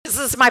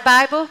is my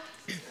Bible.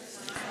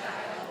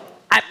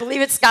 I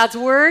believe it's God's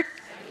word.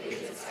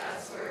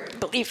 I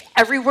believe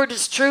every word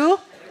is true.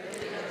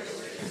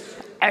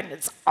 And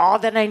it's all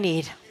that I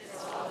need.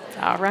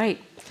 All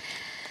right.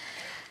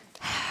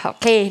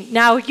 Okay,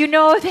 now you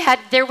know that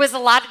there was a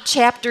lot of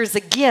chapters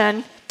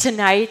again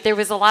tonight. There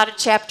was a lot of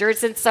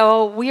chapters, and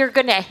so we're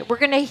gonna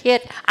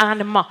hit on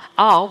them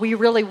all. We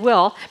really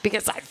will,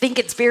 because I think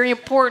it's very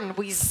important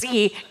we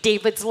see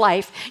David's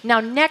life. Now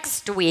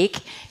next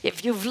week,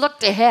 if you've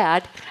looked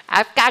ahead,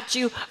 I've got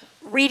you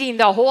reading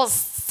the whole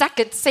 2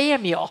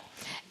 Samuel,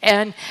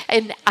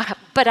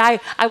 but I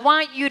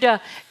want you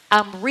to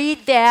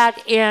read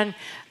that and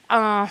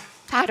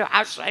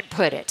how should I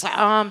put it?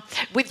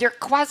 With your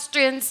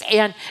questions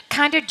and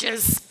kind of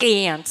just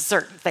scan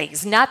certain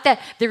things. Not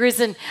that there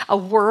isn't a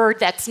word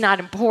that's not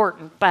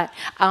important, but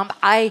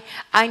I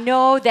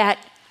know that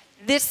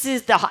this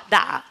is the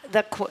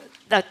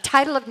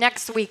title of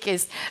next week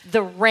is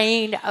The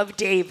Reign of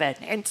David.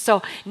 And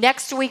so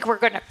next week we're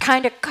going to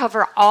kind of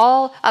cover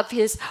all of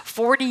his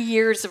 40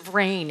 years of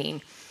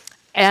reigning.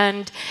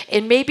 And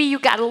maybe you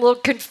got a little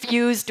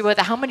confused with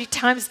how many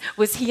times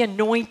was he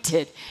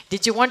anointed.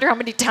 Did you wonder how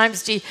many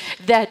times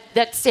that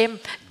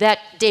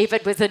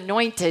David was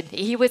anointed?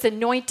 He was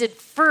anointed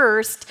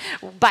first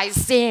by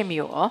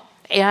Samuel.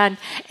 And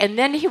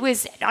then he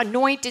was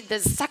anointed the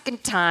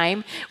second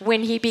time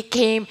when he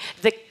became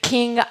the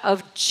king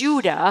of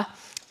Judah.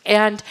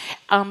 And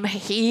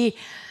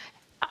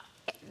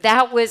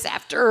that was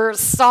after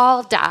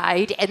Saul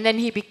died, and then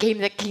he became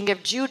the king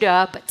of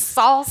Judah. But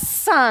Saul's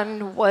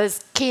son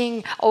was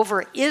king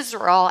over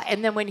Israel,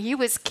 and then when he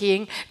was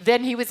king,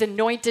 then he was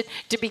anointed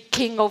to be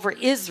king over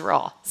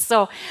Israel.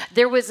 So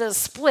there was a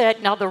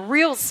split. Now the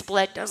real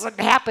split doesn't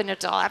happen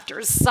until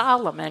after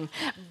Solomon,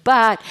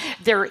 but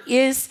there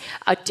is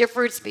a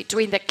difference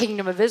between the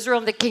kingdom of Israel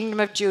and the kingdom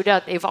of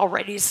Judah. They've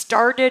already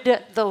started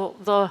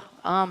the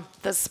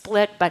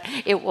split, but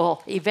it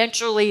will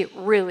eventually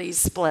really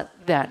split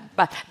then.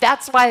 But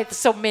that's why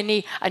so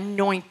many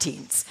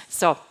anointings.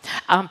 So,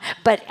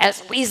 but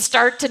as we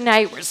start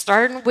tonight, we're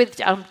starting with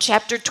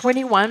chapter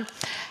 21.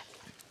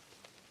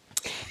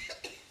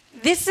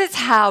 This is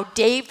how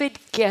David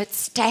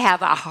gets to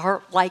have a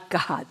heart like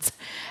God's.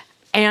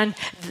 And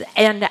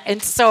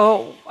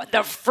so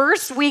the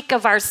first week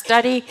of our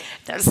study,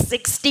 the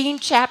 16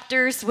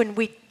 chapters, when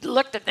we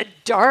looked at the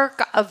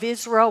dark of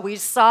Israel, we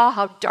saw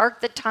how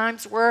dark the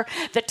times were,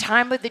 the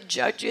time of the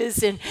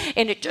judges, and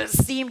it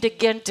just seemed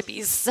again to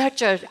be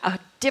such a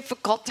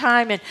difficult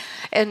time,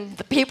 and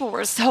the people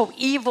were so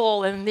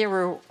evil, and they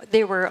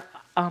were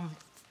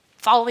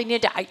falling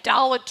into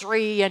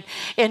idolatry, and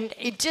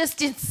it just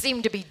didn't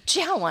seem to be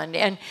gelling.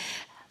 And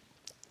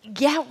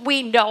yet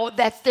we know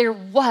that there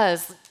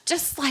was,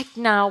 just like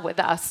now with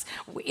us,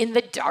 in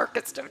the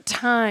darkest of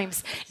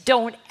times,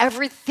 don't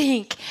ever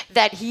think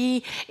that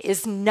he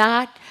is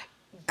not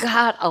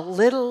got a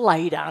little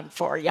light on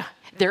for you.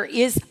 There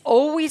is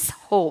always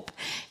hope.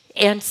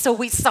 And so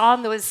we saw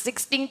in those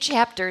 16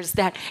 chapters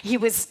that he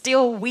was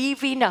still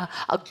weaving a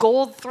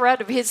gold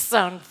thread of his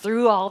son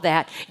through all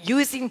that,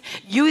 using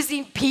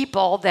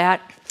people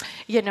that,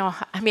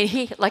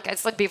 he, like I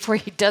said before,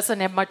 he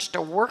doesn't have much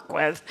to work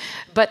with.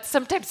 But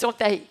sometimes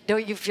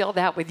don't you feel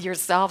that with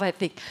yourself? I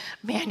think,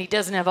 man, he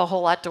doesn't have a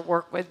whole lot to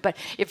work with. But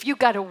if you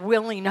got a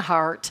willing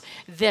heart,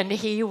 then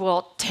he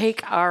will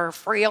take our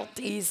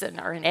frailties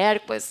and our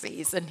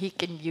inadequacies and he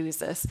can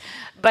use us.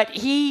 But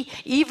he,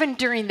 even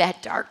during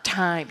that dark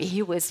time,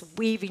 he was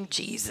weaving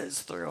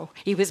Jesus through.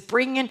 He was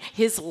bringing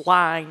his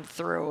line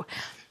through.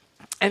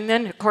 And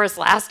then, of course,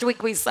 last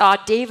week we saw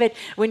David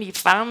when he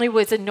finally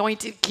was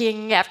anointed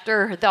king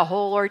after the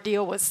whole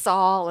ordeal with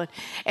Saul.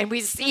 And we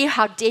see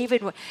how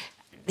David,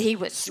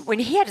 when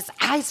he had his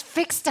eyes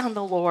fixed on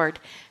the Lord,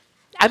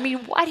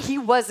 what he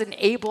wasn't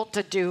able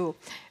to do.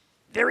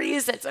 There he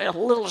is as a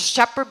little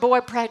shepherd boy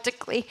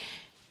practically.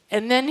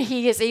 And then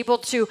he is able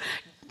to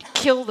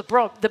kill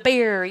the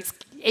bear. He's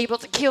able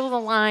to kill the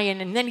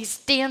lion. And then he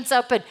stands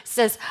up and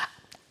says,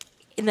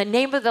 in the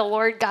name of the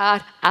Lord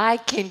God, I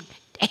can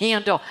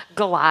handle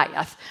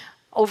Goliath.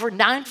 Over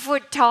 9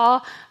 foot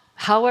tall,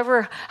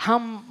 however how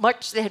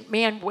much that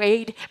man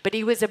weighed, but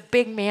he was a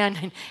big man,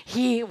 and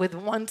he, with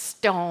one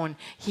stone,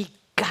 he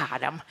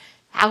got him.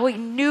 How he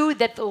knew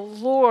that the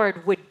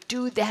Lord would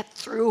do that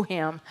through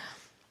him.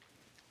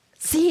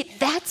 See,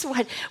 that's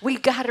what we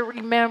got to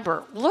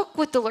remember. Look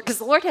what the Lord, because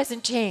the Lord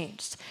hasn't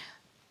changed.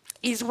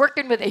 He's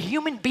working with a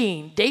human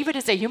being. David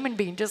is a human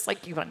being just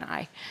like you and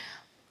I.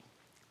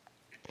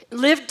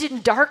 Lived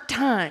in dark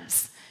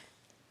times,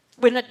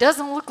 when it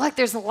doesn't look like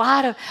there's a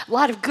lot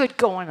of good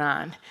going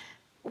on.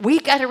 We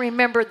got to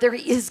remember there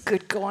is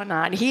good going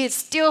on. He is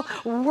still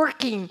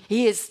working.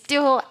 He is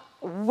still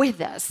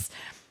with us.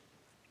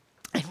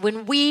 And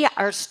when we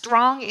are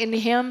strong in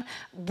him,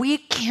 we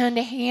can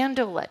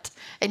handle it.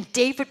 And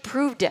David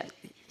proved it.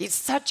 He's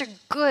such a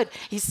good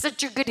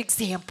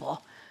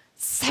example.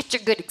 Such a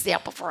good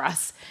example for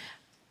us.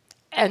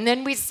 And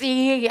then we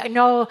see,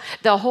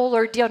 the whole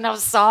ordeal. Now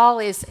Saul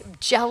is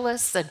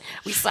jealous, and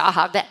we saw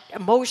how that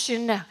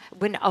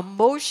when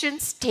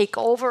emotions take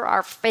over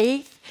our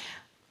faith,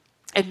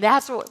 and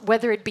that's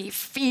whether it be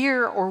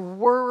fear or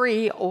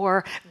worry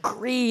or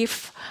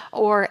grief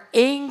or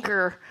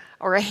anger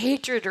or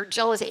hatred or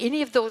jealousy,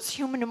 any of those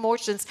human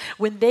emotions,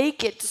 when they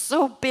get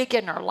so big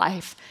in our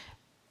life,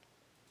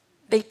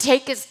 they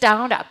take us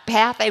down a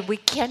path and we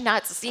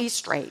cannot see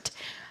straight.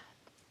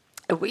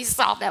 We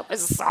saw that with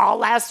Saul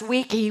last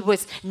week. He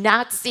was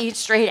not seeing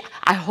straight.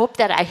 I hope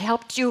that I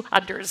helped you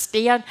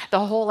understand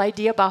the whole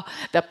idea about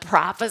the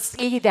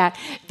prophecy, that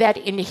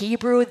in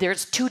Hebrew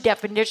there's two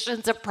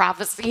definitions of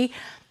prophecy.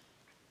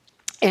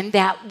 And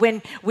that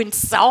when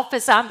self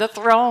is on the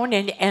throne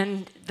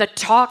and the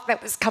talk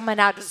that was coming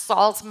out of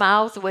Saul's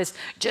mouth was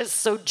just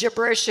so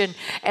gibberish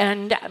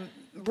and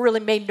really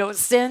made no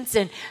sense.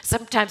 And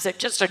sometimes it's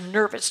just a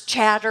nervous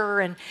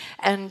chatter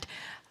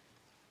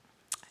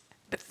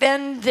But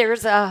then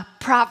there's a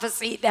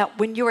prophecy that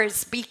when you are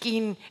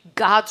speaking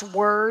God's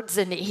words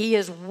and he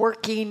is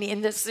working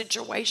in the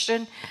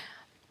situation.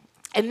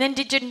 And then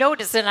did you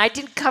notice, and I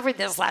didn't cover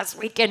this last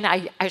week, and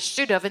I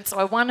should have, and so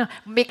I want to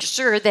make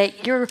sure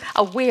that you're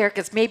aware,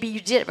 because maybe you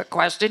did have a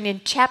question.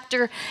 In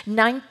chapter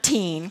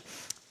 19,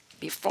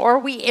 before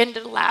we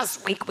ended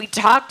last week, we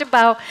talked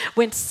about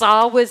when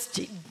Saul was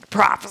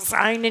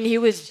prophesying and he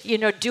was,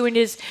 doing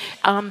his...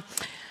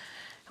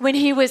 when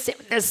he was,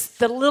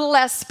 the little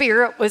S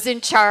spirit was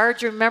in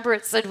charge. Remember,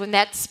 it said when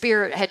that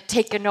spirit had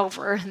taken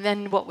over, and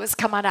then what was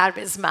coming out of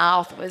his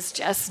mouth was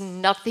just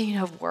nothing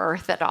of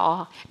worth at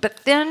all.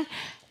 But then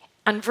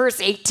on verse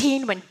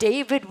 18, when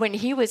David,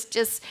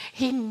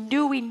 he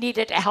knew he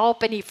needed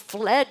help, and he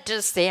fled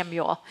to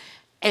Samuel.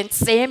 And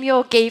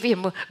Samuel gave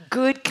him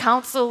good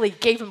counsel. He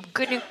gave him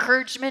good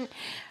encouragement.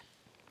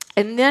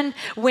 And then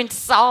when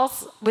Saul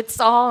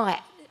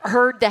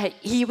heard that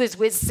he was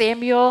with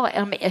Samuel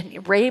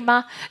in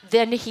Ramah,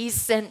 then he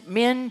sent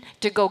men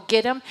to go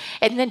get him.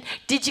 And then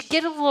did you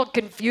get a little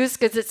confused,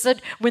 because it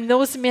said when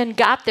those men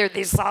got there,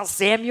 they saw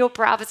Samuel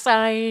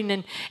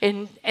prophesying,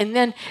 and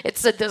then it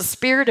said the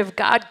Spirit of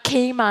God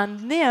came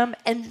on them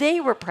and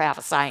they were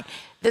prophesying.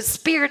 The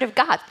Spirit of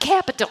God,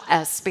 capital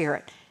S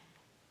Spirit.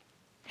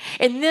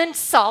 And then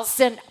Saul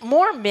sent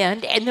more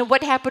men, and then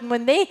what happened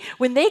when they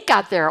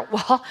got there?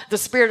 Well, the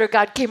Spirit of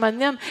God came on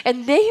them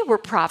and they were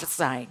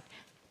prophesying.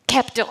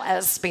 Capital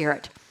S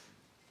Spirit.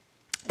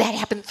 That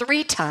happened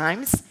 3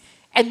 times.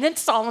 And then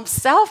Saul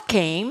himself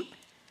came.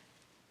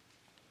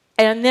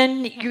 And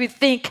then you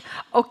think,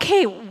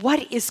 okay,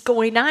 what is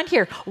going on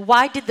here?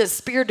 Why did the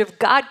Spirit of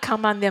God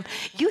come on them?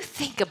 You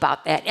think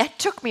about that. It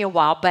took me a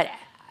while, but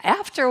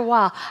after a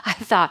while, I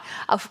thought,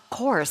 of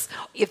course,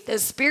 if the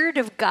Spirit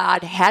of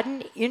God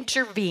hadn't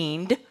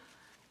intervened,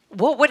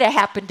 what would have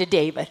happened to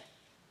David?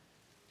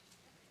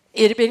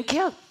 It'd have been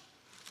killed.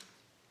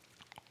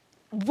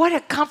 What a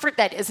comfort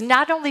that is.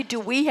 Not only do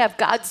we have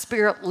God's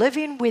Spirit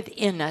living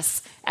within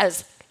us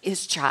as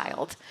his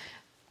child,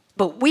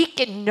 but we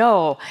can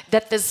know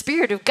that the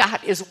Spirit of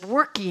God is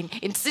working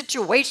in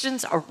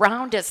situations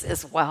around us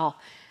as well.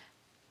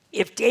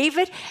 If they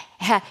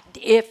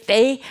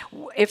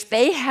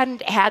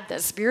hadn't had the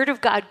Spirit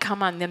of God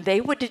come on them, they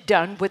would have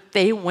done what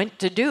they went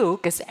to do,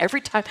 because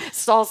every time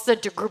Saul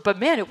sent a group of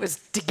men, it was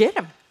to get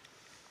him.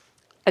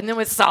 And then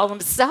with Saul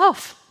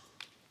himself.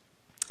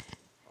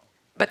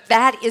 But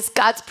that is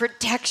God's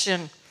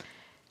protection.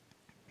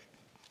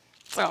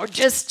 So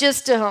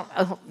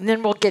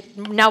then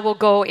we'll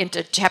go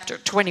into chapter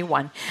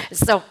 21.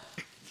 So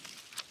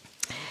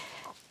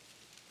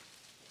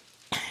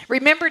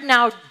remember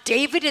now,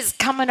 David is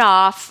coming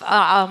off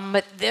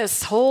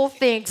this whole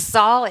thing.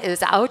 Saul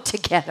is out to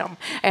get him.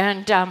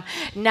 And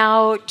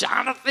now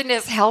Jonathan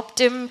has helped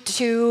him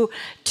to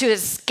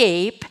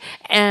escape.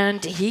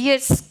 And he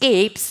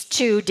escapes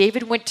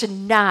David went to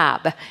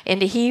Nob.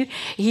 And he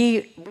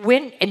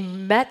went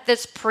and met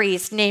this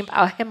priest named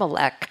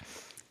Ahimelech.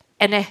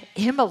 And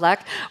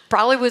Ahimelech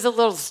probably was a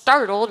little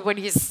startled when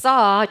he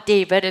saw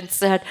David and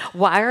said,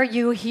 "Why are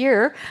you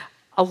here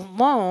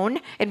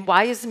alone, and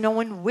why is no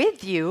one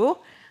with you?"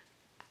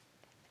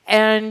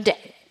 And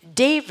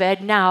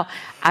David, now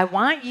I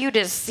want you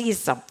to see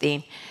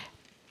something.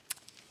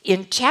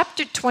 In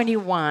chapter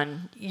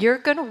 21, you're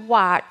going to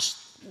watch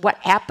what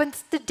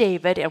happens to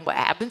David and what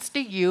happens to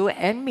you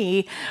and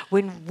me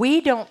when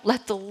we don't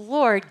let the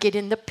Lord get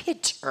in the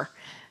picture.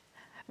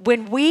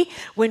 When we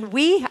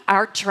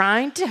are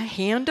trying to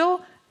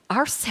handle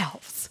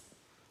ourselves.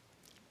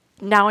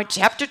 Now in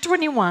chapter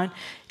 21,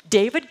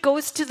 David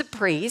goes to the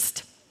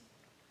priest,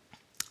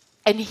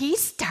 and he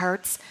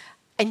starts,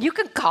 and you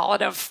can call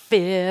it a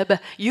fib,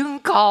 you can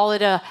call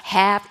it a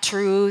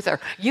half-truth,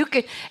 or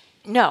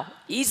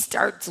he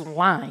starts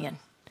lying.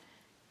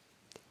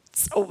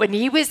 So when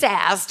he was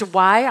asked,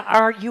 "Why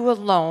are you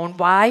alone?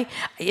 Why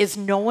is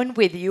no one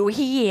with you?"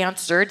 he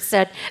answered,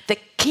 said, "The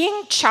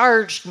king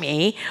charged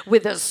me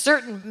with a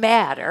certain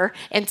matter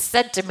and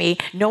said to me,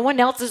 'No one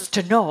else is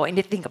to know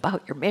anything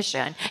about your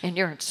mission and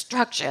your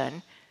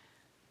instruction.'"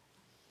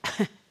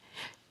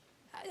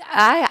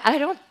 I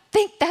don't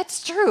think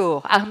that's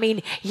true. I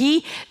mean,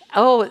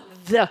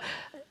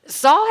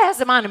 Saul has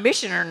him on a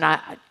mission or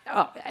not,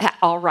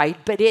 all right,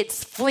 but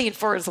it's fleeing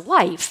for his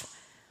life.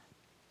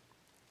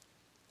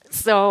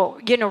 So,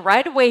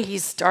 right away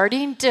he's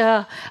starting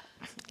to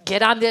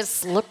get on this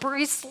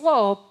slippery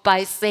slope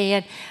by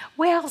saying,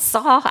 well,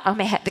 Saul,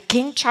 the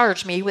king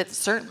charged me with a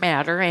certain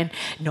matter, and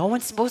no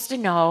one's supposed to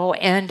know.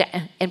 And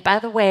by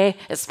the way,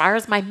 as far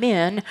as my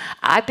men,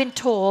 I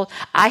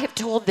have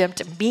told them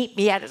to meet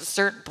me at a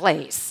certain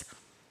place.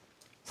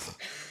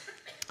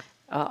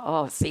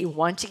 See,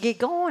 once you get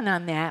going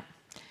on that,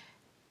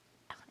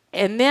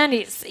 and then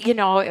he's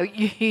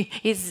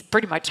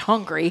pretty much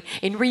hungry.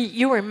 And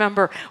you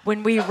remember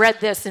when we read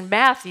this in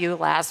Matthew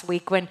last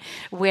week, or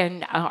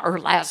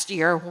last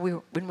year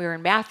when we were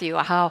in Matthew,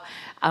 how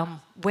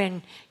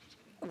when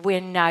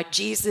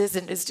Jesus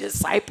and his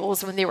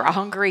disciples, when they were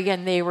hungry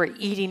and they were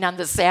eating on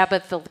the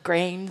Sabbath the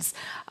grains,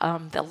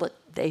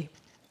 they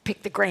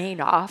picked the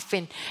grain off,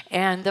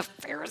 and the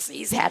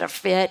Pharisees had a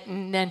fit,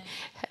 and then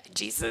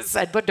Jesus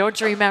said, but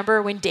don't you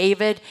remember when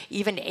David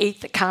even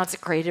ate the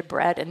consecrated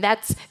bread? And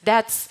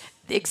that's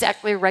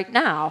exactly right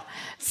now.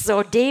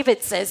 So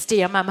David says to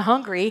him, I'm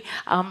hungry.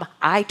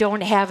 I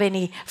don't have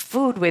any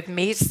food with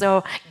me,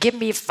 so give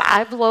me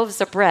 5 loaves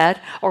of bread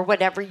or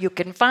whatever you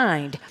can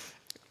find.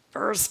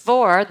 Verse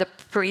 4, the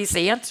priest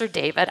answered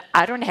David,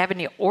 I don't have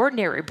any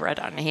ordinary bread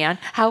on hand.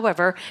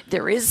 However,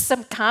 there is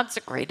some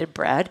consecrated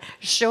bread,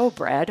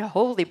 showbread,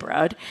 holy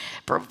bread,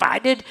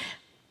 provided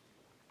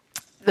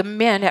the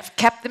men have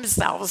kept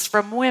themselves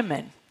from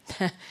women.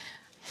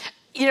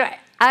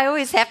 I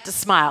always have to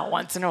smile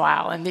once in a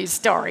while in these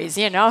stories,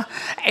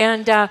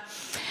 And,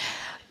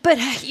 but,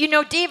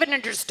 David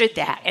understood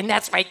that, and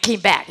that's why he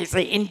came back. He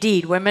said,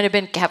 indeed, women have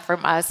been kept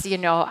from us, they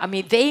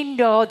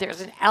know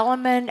there's an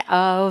element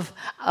of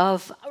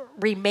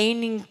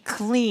remaining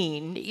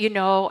clean,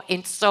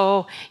 and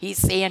so he's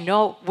saying,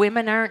 no,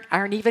 women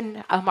aren't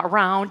even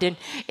around,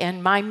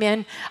 and my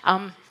men,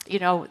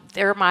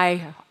 they're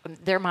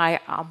my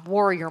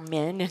warrior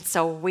men, and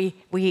so we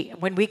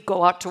when we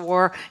go out to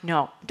war,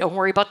 no, don't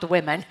worry about the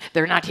women.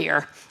 They're not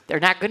here. They're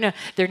not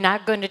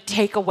gonna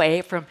take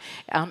away from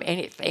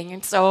anything.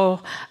 And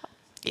so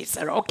he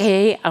said,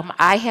 okay,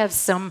 I have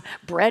some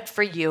bread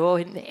for you,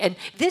 and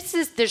this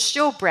is the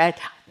showbread.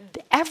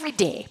 Every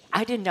day,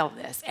 I didn't know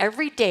this.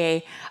 Every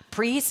day,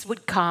 priests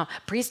would come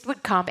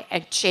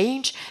and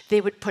change.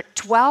 They would put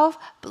 12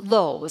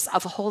 loaves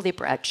of holy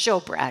bread,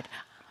 showbread,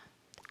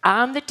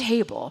 on the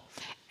table,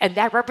 and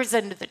that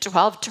represented the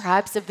 12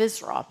 tribes of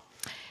Israel.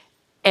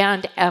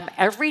 And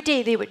every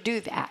day they would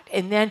do that,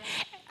 and then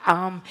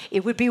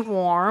it would be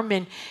warm,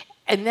 and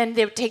then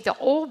they would take the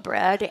old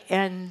bread,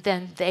 and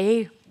then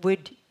the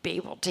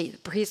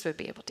priests would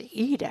be able to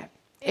eat it.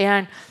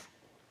 And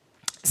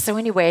so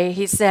anyway,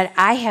 he said,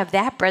 I have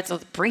that bread. So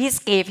the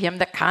priest gave him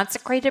the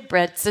consecrated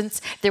bread,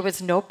 since there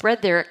was no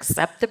bread there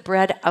except the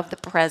bread of the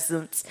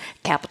presence,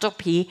 capital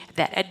P,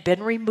 that had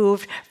been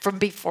removed from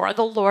before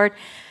the Lord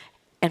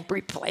and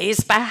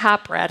replaced by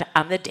hot bread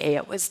on the day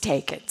it was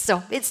taken.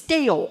 So it's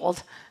day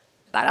old,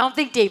 but I don't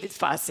think David's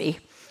fussy.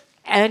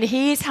 And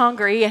he's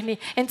hungry,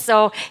 and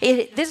so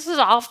this is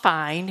all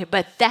fine,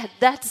 but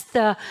that's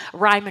the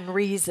rhyme and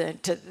reason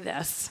to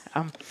this.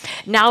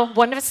 Now,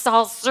 one of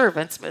Saul's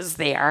servants was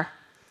there.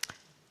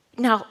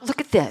 Now,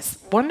 look at this.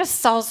 One of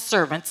Saul's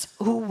servants,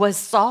 who was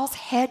Saul's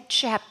head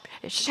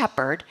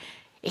shepherd,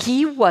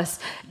 he was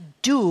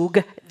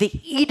Doeg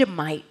the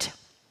Edomite.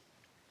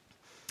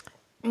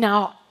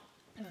 Now,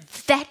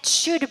 that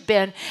should have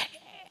been,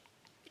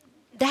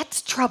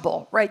 that's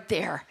trouble right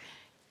there.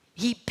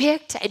 He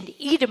picked an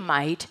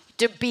Edomite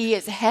to be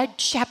his head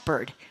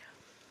shepherd.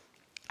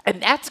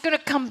 And that's going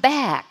to come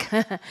back.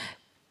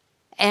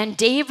 And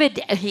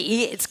David,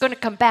 it's going to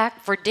come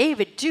back for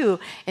David too.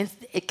 And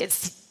it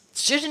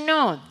should have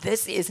known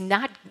this is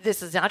not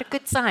a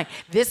good sign.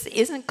 This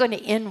isn't going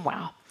to end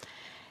well.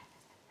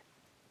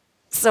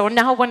 So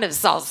now one of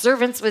Saul's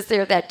servants was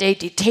there that day,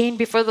 detained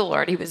before the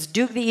Lord. He was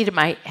Doeg the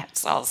Edomite,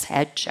 Saul's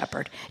head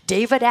shepherd.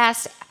 David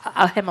asked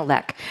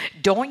Ahimelech,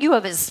 don't you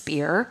have a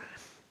spear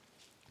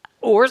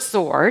or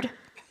sword?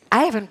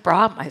 I haven't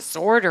brought my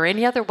sword or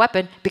any other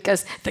weapon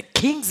because the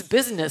king's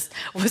business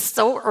was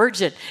so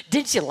urgent.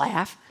 Didn't you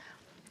laugh?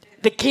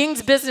 The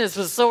king's business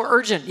was so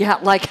urgent. Yeah,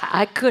 like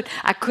I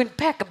couldn't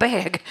pack a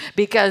bag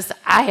because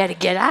I had to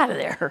get out of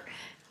there.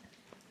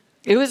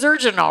 It was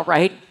urgent, all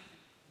right.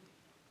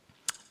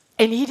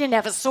 And he didn't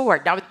have a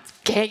sword. Now,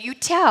 can't you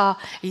tell?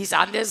 He's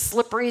on this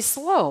slippery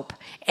slope.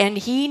 And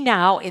he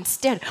now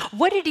instead,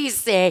 what did he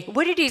say?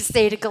 What did he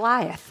say to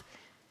Goliath?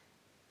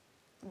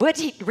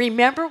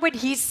 Remember what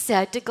he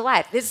said to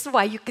Goliath. This is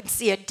why you can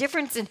see a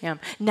difference in him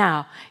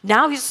now.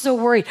 Now he's so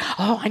worried.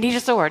 Oh, I need a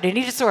sword. I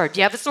need a sword. Do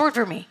you have a sword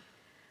for me?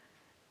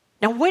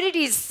 Now, what did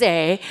he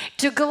say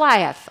to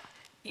Goliath?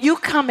 You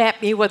come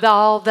at me with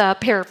all the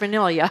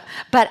paraphernalia,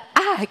 but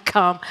I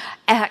come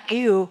at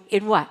you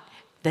in what?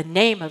 The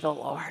name of the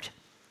Lord.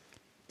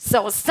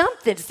 So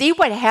see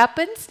what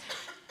happens?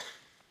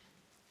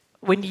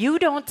 When you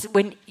don't,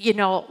 when,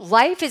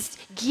 life is,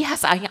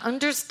 yes, I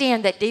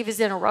understand that David's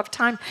in a rough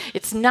time.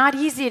 It's not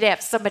easy to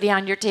have somebody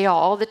on your tail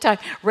all the time,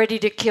 ready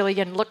to kill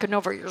you and looking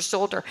over your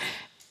shoulder.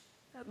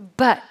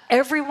 But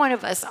every one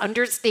of us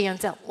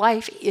understands that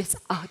life is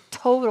a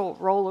total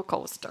roller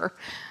coaster.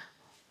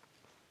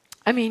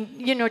 I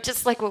mean,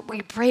 just like what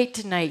we prayed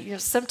tonight,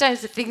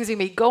 sometimes the things we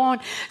may go on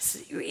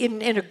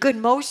in a good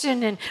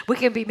motion, and we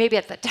can be maybe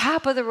at the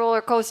top of the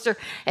roller coaster,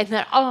 and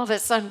then all of a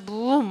sudden,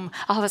 boom,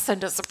 all of a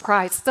sudden a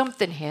surprise,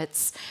 something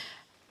hits,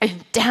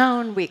 and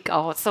down we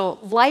go. So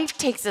life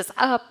takes us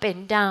up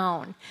and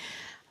down.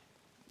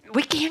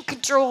 We can't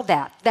control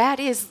that.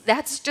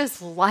 That's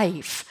just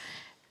life.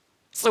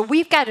 So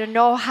we've got to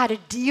know how to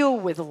deal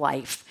with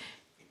life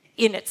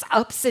in its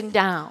ups and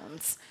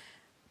downs.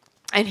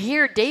 And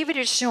here David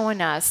is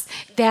showing us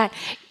that,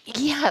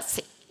 yes,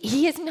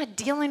 he is not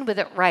dealing with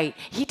it right.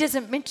 He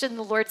doesn't mention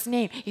the Lord's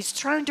name. He's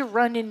trying to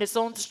run in his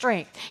own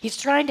strength.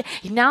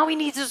 Now he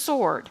needs a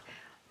sword.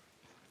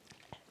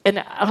 And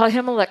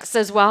Ahimelech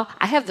says, well,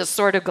 I have the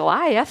sword of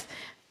Goliath,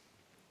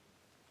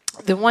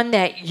 the one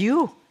that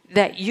you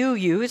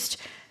used.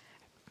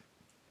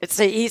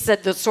 He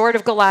said, the sword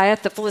of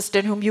Goliath, the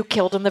Philistine whom you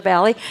killed in the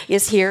valley,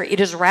 is here. It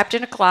is wrapped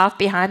in a cloth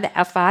behind the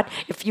ephod.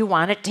 If you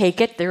want it,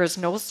 take it. There is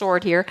no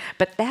sword here,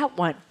 but that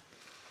one.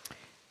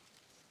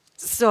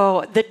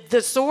 So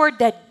the sword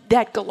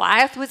that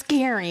Goliath was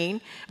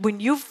carrying, when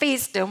you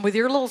faced him with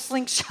your little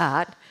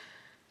slingshot,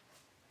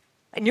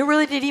 and you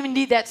really didn't even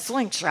need that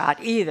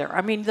slingshot either.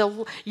 I mean,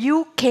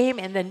 you came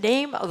in the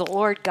name of the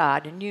Lord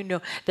God, and you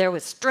knew there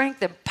was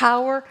strength and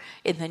power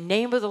in the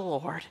name of the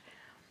Lord.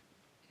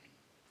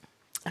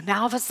 And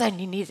now all of a sudden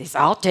he says,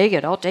 I'll take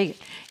it. Look at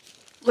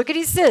what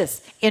he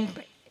says. In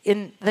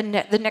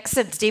the next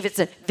sentence, David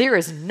said, there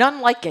is none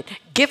like it.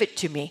 Give it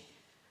to me.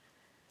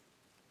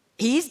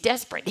 He's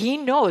desperate. He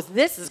knows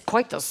this is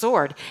quite the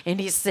sword. And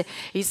he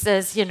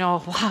says,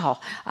 wow,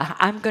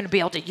 I'm going to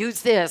be able to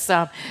use this.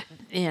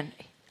 And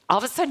all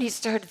of a sudden he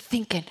started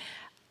thinking,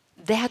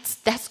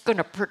 that's going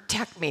to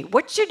protect me.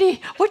 What should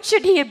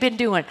he have been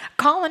doing?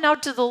 Calling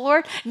out to the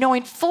Lord,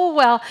 knowing full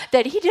well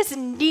that he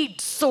doesn't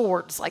need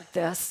swords like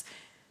this.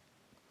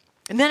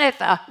 And then I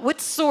thought, what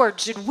sword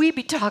should we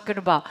be talking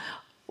about?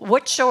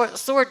 What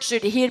sword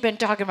should he have been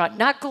talking about?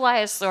 Not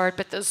Goliath's sword,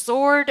 but the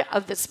sword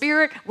of the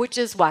Spirit, which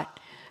is what?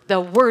 The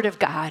Word of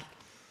God.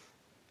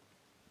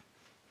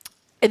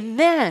 And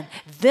then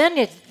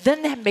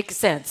that makes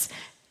sense.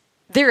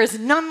 There is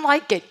none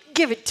like it.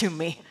 Give it to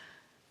me.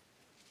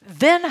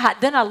 Then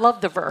I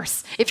love the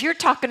verse. If you're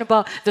talking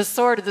about the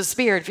sword of the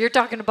Spirit, if you're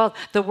talking about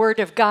the Word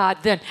of God,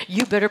 then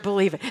you better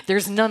believe it.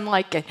 There's none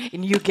like it,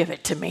 and you give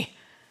it to me.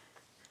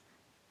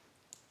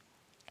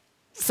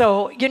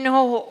 So,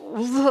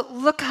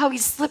 look how he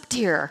slipped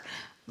here.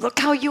 Look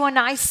how you and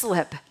I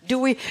slip. Do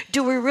we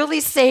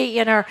really say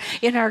in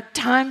our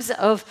times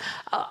of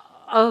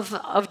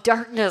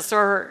darkness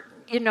or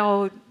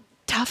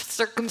tough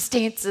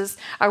circumstances,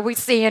 are we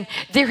saying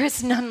there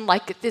is none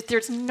like it?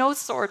 There's no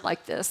sword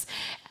like this.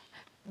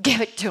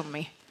 Give it to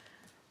me.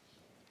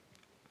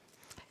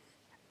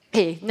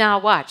 Hey, now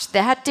watch.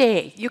 That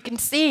day, you can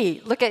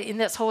see. Look at in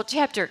this whole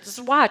chapter.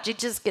 Just watch. It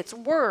just gets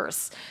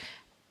worse.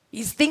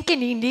 He's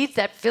thinking he needs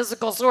that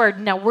physical sword.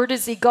 Now, where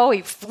does he go?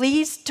 He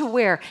flees to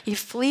where? He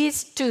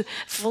flees to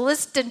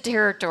Philistine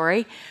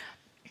territory.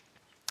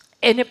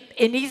 And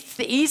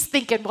he's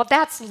thinking, well,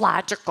 that's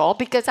logical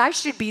because I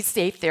should be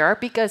safe there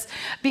because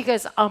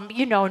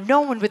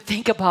no one would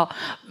think about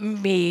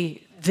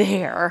me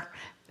there.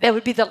 That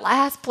would be the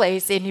last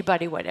place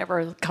anybody would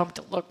ever come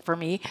to look for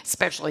me,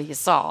 especially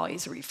Saul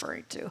he's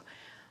referring to.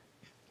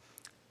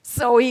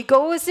 So he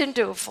goes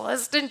into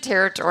Philistine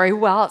territory.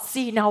 Well,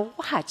 see, now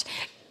watch.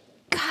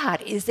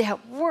 God is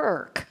at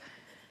work.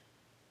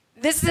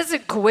 This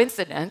isn't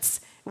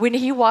coincidence. When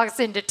he walks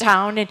into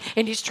town and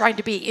he's trying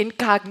to be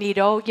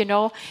incognito,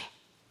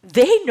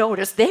 they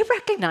notice, they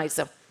recognize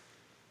him.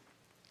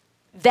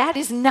 That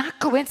is not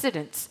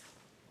coincidence.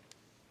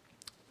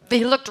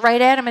 They looked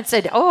right at him and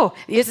said, oh,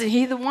 isn't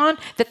he the one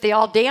that they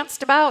all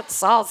danced about?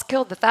 Saul's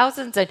killed the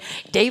thousands and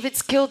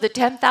David's killed the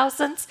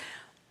 10,000s.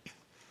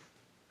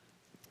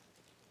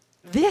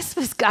 This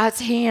was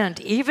God's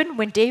hand. Even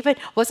when David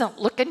wasn't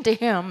looking to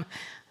him,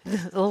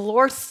 the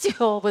Lord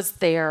still was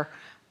there.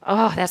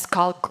 Oh, that's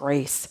called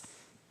grace.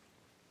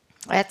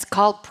 That's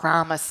called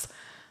promise.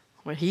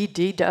 When he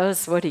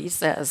does what he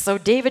says. So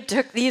David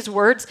took these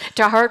words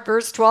to heart,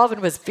 verse 12,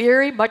 and was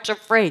very much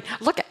afraid.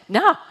 Look at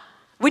now,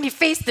 when he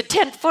faced the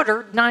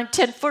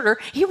 10-footer,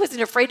 he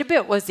wasn't afraid a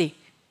bit, was he?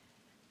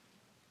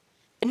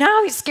 And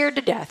now he's scared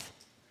to death.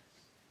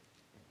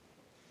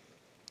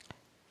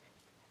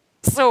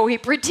 So he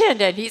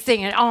pretended. He's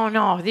thinking, "Oh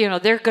no,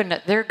 they're gonna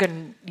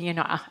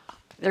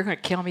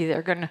kill me.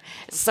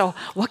 So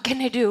what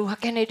can I do?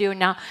 What can I do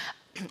now?"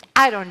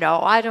 I don't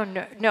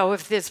know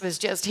if this was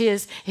just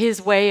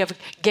his way of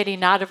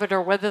getting out of it,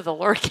 or whether the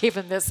Lord gave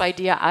him this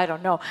idea. I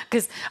don't know,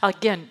 because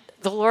again,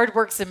 the Lord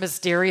works in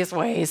mysterious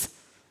ways.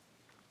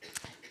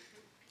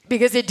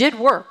 because it did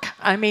work.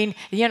 I mean,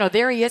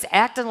 there he is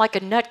acting like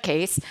a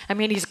nutcase. I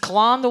mean, he's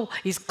clawing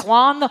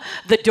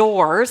the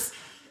doors.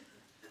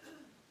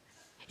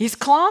 He's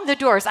clawing the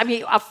doors. I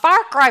mean, a far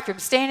cry from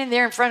standing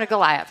there in front of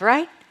Goliath,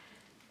 right?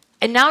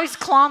 And now he's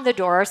clawing the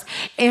doors,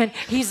 and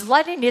he's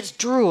letting his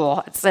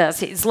drool, it says,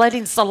 he's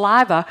letting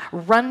saliva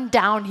run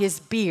down his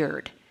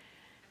beard.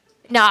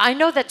 Now, I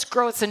know that's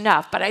gross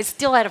enough, but I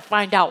still had to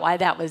find out why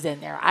that was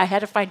in there. I had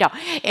to find out.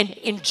 And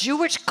in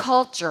Jewish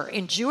culture,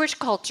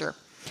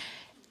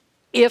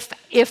 if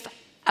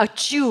a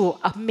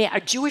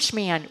Jewish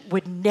man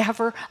would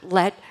never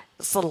let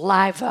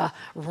saliva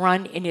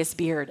run in his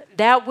beard.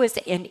 That was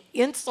an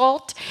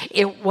insult.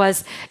 It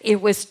was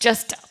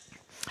just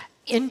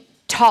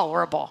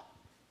intolerable.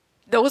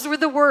 Those were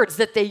the words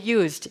that they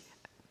used.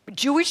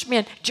 Jewish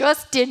men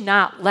just did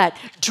not let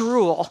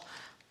drool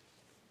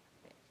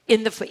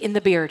in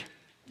the beard.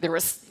 There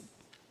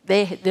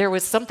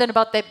was something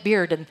about that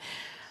beard, and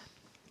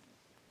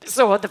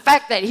so the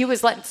fact that he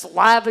was letting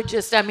saliva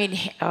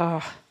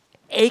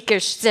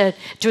Achish said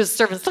to his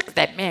servants, "Look at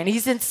that man,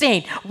 he's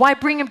insane. Why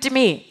bring him to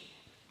me?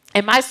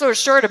 Am I so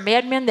short a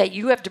madman that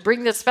you have to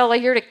bring this fella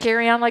here to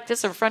carry on like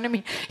this in front of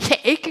me?"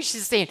 Achish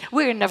is saying,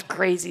 "We got enough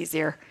crazies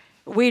here.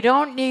 We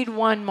don't need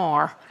one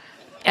more.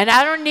 And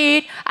I don't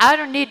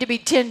need to be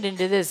tending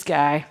to this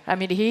guy. I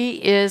mean,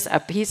 he is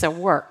a piece of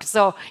work.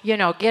 So,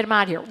 get him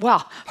out here."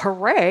 Well,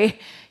 hooray,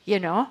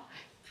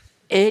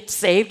 it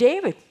saved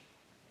David.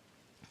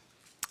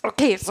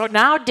 Okay, so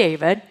now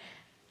David,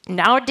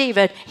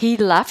 he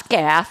left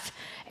Gath,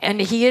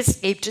 and he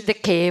escaped to the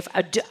cave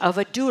of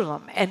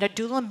Adullam. And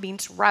Adullam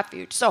means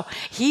refuge. So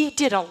he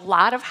did a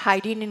lot of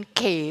hiding in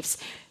caves.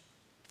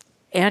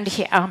 And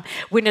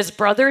when his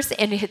brothers,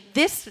 and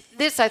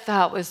this I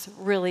thought was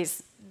really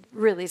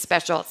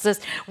special. It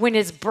says, when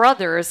his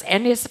brothers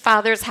and his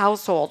father's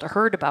household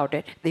heard about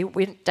it, they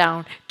went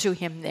down to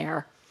him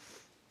there.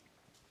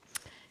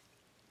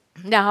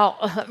 Now,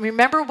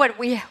 remember what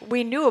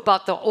we knew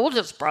about the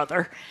oldest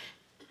brother.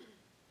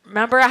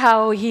 Remember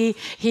how he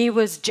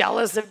was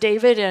jealous of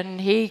David,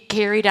 and he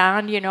carried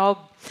on,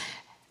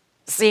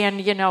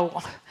 saying,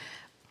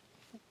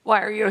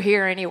 "Why are you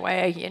here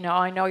anyway?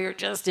 I know you're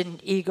just an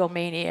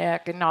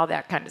egomaniac," and all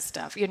that kind of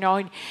stuff,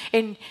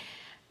 And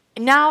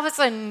now all of a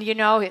sudden,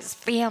 his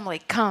family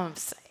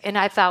comes. And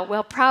I thought,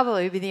 well,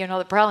 probably,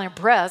 they're probably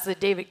impressed that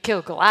David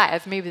killed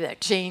Goliath. Maybe that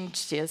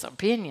changed his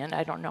opinion.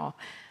 I don't know.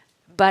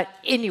 But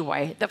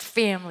anyway, the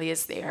family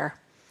is there.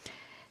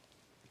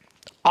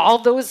 All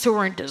those who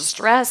were in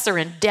distress or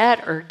in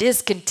debt or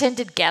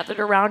discontented gathered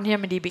around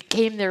him, and he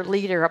became their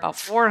leader. About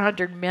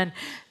 400 men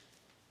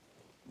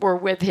were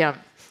with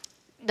him.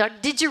 Now,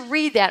 did you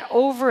read that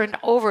over and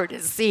over to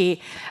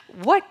see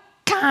what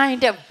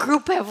kind of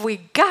group have we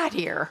got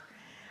here?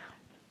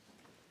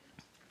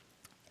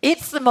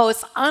 It's the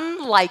most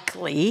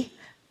unlikely,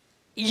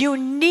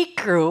 unique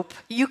group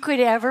you could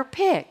ever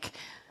pick.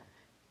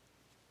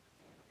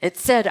 It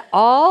said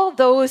all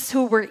those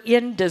who were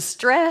in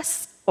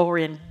distress or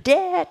in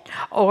debt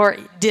or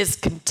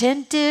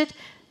discontented,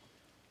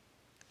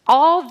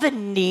 all the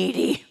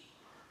needy,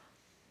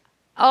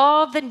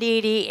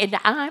 and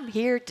I'm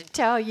here to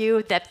tell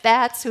you that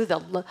that's who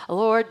the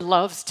Lord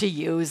loves to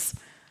use.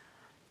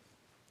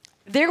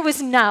 There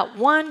was not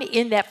one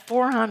in that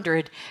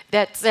 400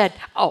 that said,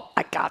 "Oh,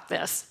 I got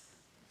this."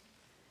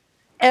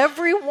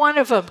 Every one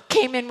of them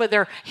came in with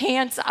their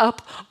hands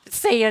up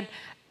saying,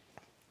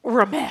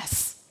 "We're a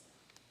mess.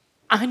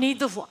 I need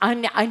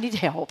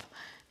help."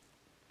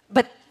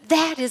 But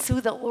that is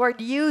who the Lord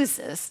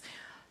uses.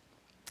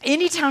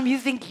 Anytime you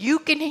think you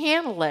can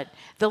handle it,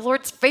 the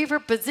Lord's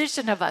favorite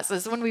position of us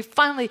is when we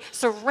finally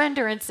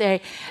surrender and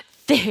say,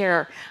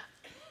 "There,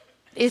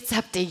 it's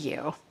up to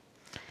you."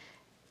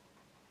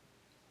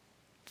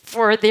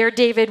 From there,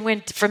 David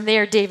went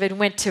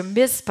to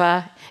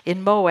Mizpah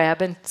in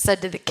Moab and said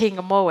to the king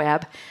of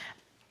Moab,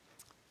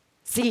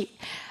 see,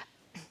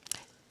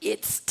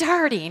 it's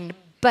starting,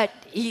 but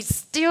he's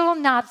still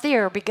not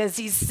there because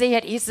he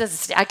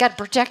says, "I got to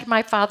protect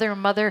my father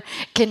and mother."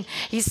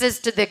 He says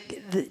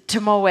to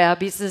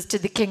Moab, he says to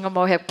the king of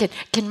Moab,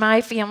 can my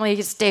family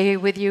stay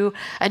with you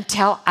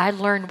until I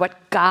learn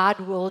what God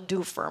will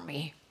do for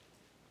me?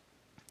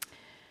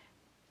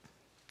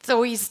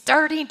 So he's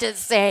starting to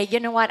say, "You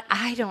know what?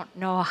 I don't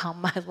know how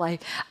my life.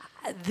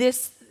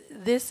 This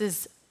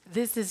is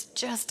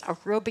just a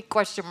real big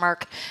question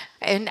mark,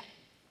 and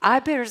I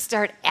better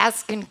start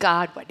asking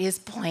God what His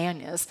plan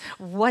is,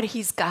 what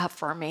He's got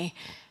for me,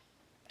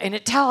 and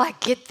until I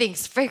get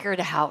things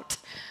figured out,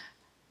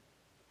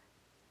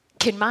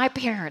 can my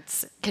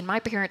parents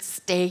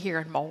stay here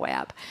in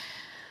Moab?"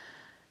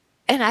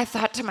 And I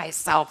thought to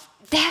myself,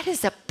 that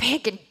is a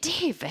pagan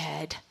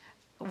David.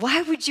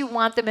 Why would you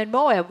want them in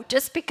Moab?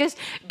 Just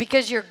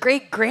because your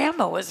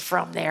great-grandma was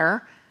from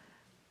there.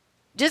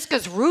 Just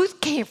because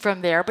Ruth came from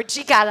there, but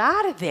she got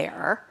out of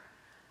there.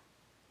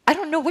 I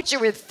don't know what you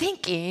were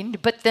thinking,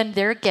 but then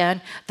there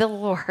again, the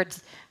Lord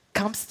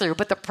comes through.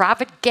 But the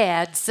prophet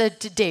Gad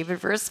said to David,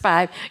 verse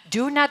 5,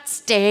 "Do not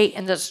stay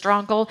in the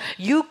stronghold.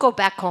 You go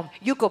back home.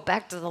 You go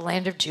back to the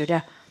land of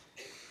Judah."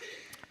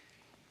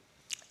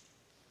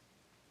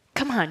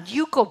 come on,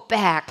 you go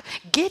back,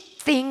 get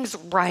things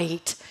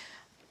right.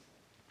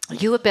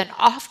 You have been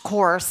off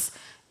course.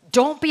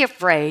 Don't be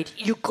afraid.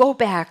 You go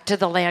back to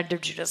the land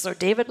of Judah. So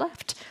David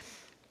left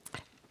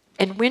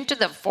and went to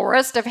the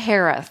forest of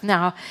Hereth.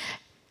 Now,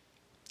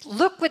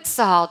 look what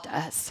Saul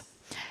does.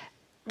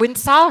 When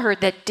Saul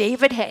heard that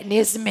David and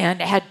his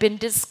men had been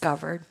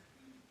discovered,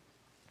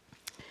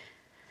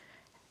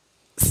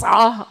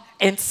 Saul,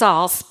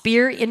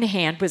 spear in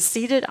hand, was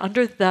seated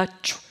under the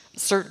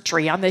certain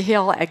tree on the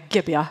hill at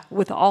Gibeah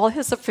with all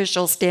his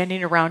officials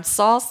standing around.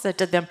 Saul said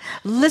to them,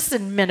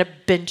 "Listen, men of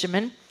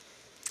Benjamin,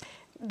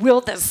 will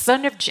the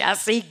son of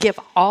Jesse give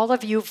all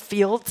of you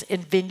fields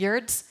and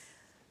vineyards?"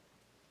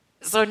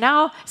 So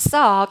now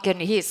Saul,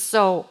 he's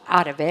so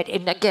out of it.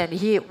 And again,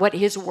 what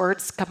his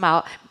words come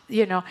out,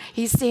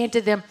 he's saying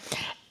to them,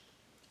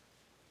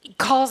 he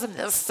calls him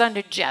the son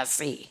of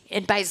Jesse.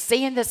 And by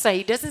saying the son,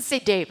 he doesn't say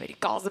David, he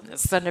calls him the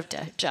son of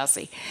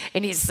Jesse.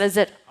 And he says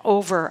it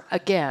over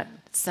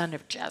again, son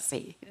of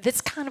Jesse.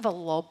 That's kind of a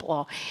low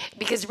blow.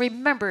 Because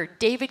remember,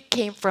 David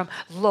came from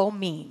low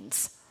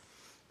means.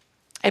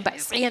 And by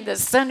saying the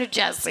son of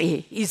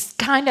Jesse,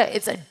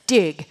 it's a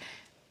dig.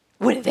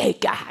 What do they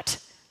got?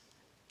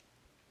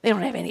 They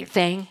don't have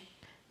anything.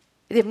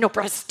 They have no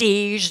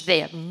prestige. They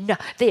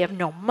have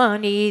no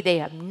money. They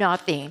have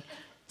nothing.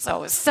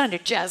 So, son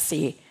of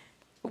Jesse,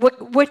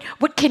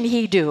 what can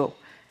he do?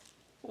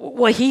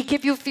 Will he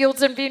give you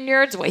fields and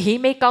vineyards? Will he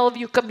make all of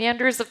you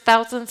commanders of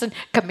thousands and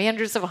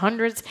commanders of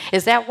hundreds?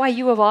 Is that why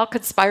you have all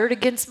conspired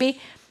against me?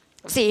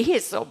 See, he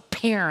is so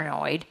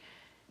paranoid.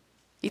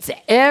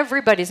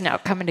 Everybody's now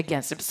coming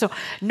against him. So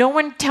no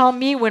one tell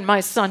me when my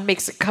son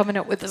makes a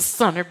covenant with the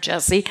son of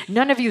Jesse.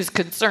 None of you is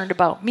concerned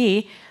about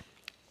me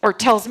or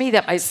tells me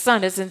that my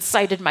son has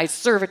incited my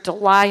servant to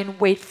lie in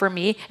wait for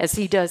me as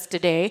he does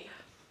today.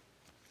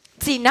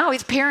 See, now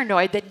he's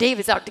paranoid that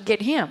David's out to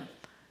get him.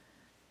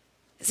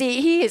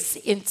 See, he is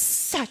in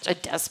such a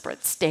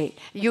desperate state.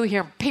 You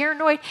hear him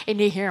paranoid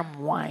and you hear him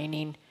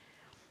whining.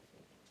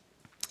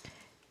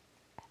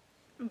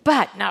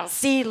 But now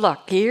see,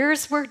 look,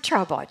 here's where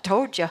trouble, I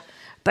told you.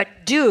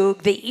 But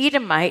Doeg, the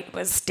Edomite,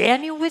 was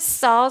standing with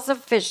Saul's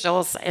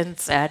officials and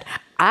said,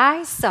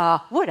 I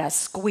saw, what a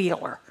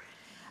squealer.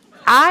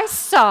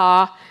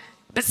 But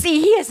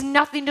see, he has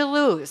nothing to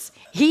lose.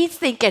 He's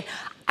thinking,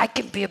 I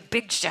can be a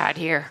big shot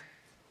here.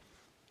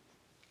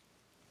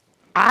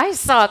 I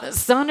saw the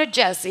son of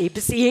Jesse,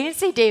 but see, he didn't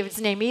say David's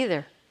name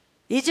either.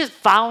 He's just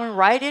following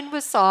right in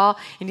with Saul,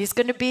 and he's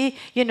going to be,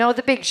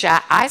 the big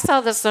shot. I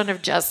saw the son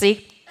of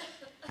Jesse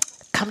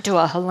come to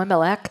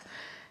Ahimelech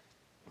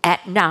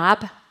at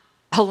Nob.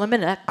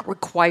 Ahimelech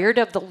required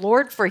of the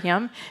Lord for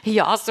him. He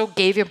also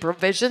gave him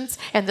provisions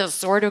and the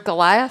sword of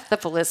Goliath, the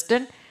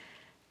Philistine.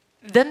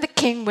 Then the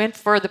king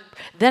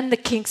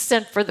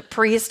sent for the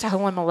priest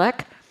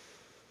Ahimelech.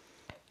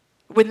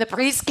 When the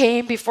priest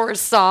came before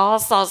Saul,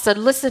 Saul said,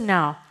 listen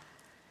now.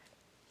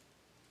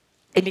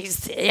 And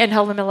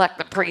Ahimelech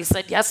the priest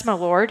said, yes, my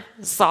lord.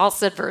 Saul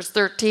said, verse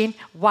 13,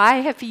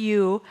 why have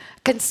you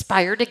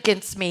conspired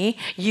against me,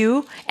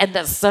 you and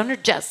the son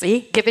of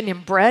Jesse, giving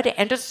him bread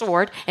and a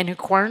sword and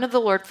inquiring of the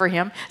Lord for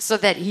him, so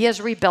that he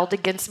has rebelled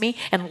against me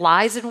and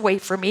lies in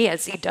wait for me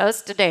as he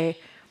does today?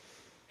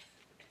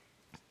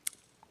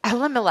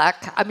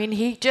 Ahimelech,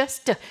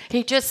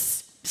 he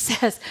just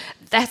says,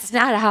 that's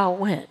not how it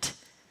went.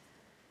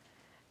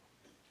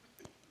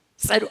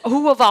 Said,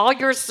 who of all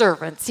your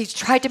servants, he's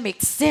tried to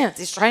make sense.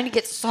 He's trying to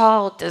get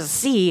Saul to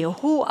see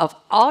who of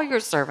all your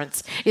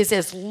servants is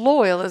as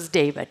loyal as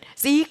David.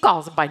 See, he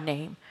calls him by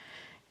name.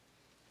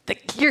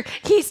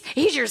 He's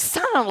your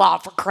son-in-law,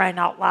 for crying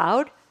out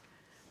loud.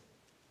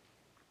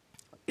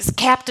 He's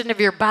captain of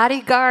your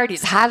bodyguard.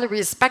 He's highly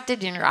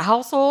respected in your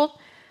household.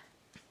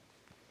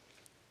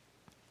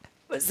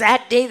 Was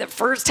that day the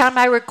first time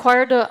I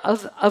required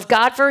of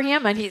God for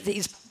him? And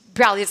he's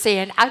probably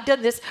saying, I've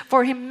done this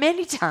for him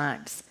many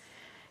times.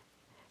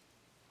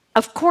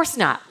 Of course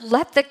not.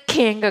 Let the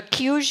king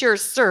accuse your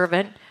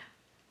servant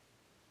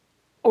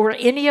or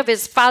any of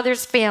his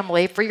father's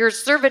family, for your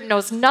servant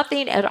knows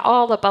nothing at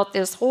all about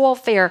this whole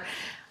affair.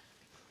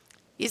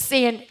 He's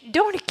saying,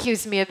 don't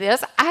accuse me of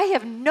this. I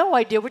have no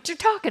idea what you're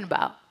talking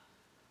about.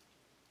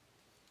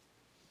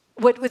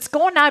 What's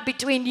going on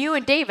between you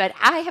and David,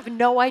 I have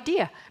no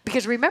idea.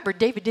 Because remember,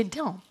 David didn't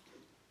tell him.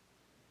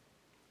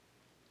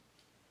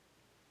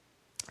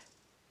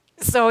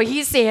 So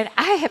he's saying,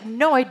 I have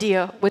no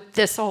idea what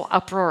this whole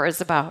uproar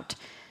is about.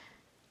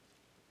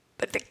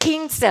 But the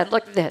king said,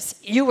 look at this,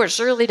 you will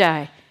surely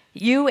die,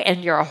 you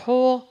and your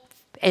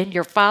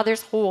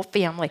father's whole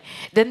family.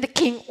 Then the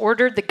king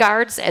ordered the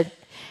guards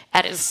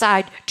at his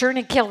side, turn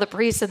and kill the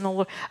priests of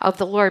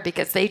the Lord,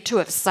 because they too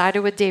have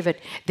sided with David.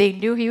 They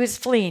knew he was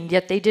fleeing,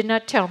 yet they did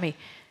not tell me.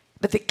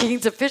 But the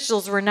king's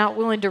officials were not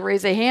willing to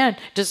raise a hand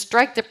to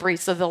strike the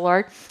priests of the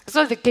Lord.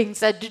 So the king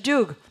said to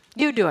Doeg,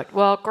 you do it.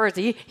 Well, of course,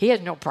 he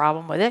has no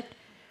problem with it.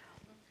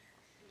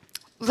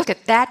 Look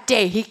at that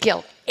day. He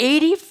killed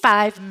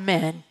 85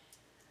 men.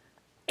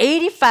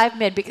 85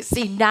 men, because,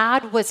 see,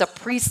 Nod was a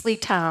priestly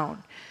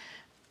town.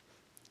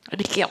 And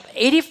he killed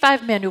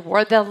 85 men who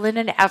wore the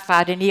linen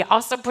ephod, and he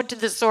also put to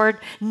the sword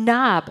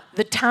Nob,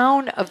 the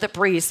town of the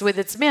priests, with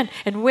its men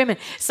and women.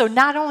 So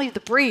not only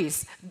the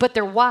priests, but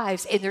their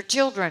wives and their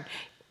children.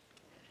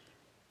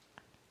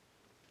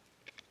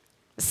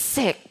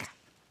 Sick.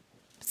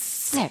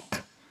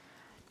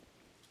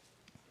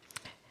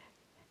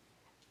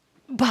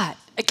 But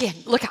again,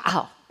 look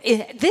how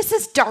this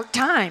is dark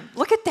time.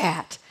 Look at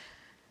that.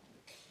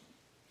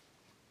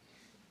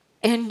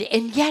 And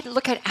yet,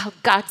 look at how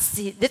God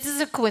sees. This is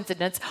a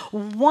coincidence.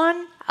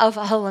 One of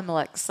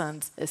Ahimelech's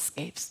sons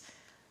escapes.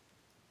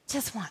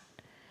 Just one.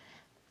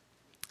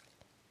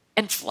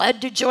 And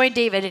fled to join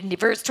David. And in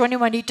verse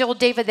 21, he told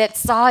David that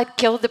Saul had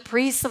killed the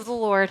priests of the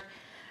Lord.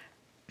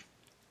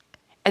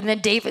 And then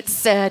David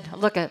said,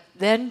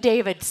 then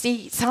David,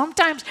 see,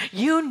 sometimes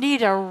you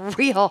need a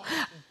real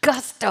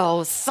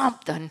gusto,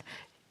 something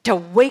to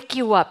wake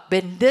you up.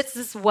 And this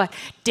is what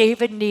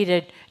David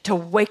needed to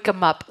wake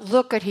him up.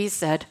 Look what he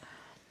said.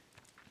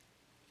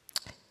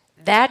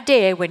 That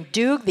day when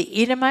Doeg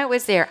the Edomite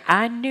was there,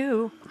 I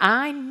knew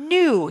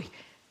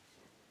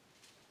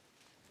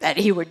that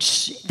he would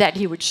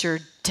sure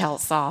tell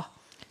Saul.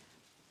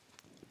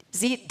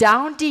 See,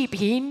 down deep,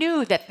 he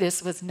knew that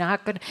this was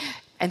not going to.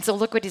 And so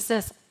look what he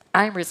says.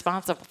 I'm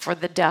responsible for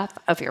the death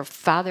of your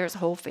father's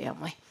whole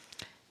family.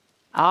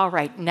 All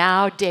right,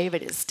 now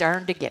David is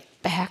starting to get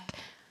back.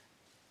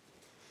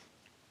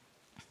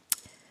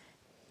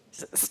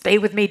 Stay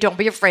with me. Don't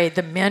be afraid.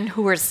 The men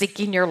who are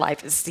seeking your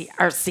life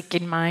are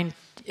seeking mine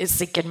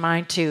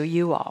too.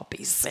 You all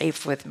be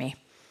safe with me.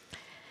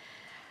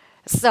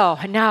 So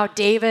now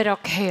David,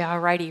 okay, all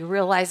right, he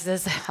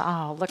realizes,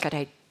 oh, look what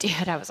I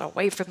did. I was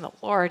away from the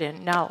Lord,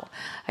 and no,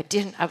 I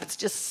didn't. I was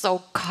just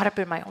so caught up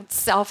in my own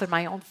self, and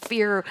my own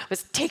fear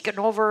was taken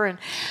over, and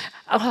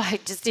I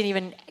just didn't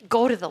even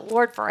go to the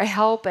Lord for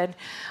help, and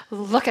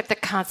look at the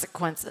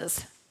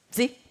consequences.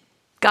 See?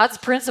 God's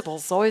principle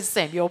is always the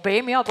same. You obey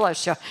me, I'll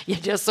bless you. You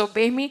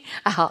disobey me,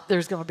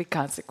 there's going to be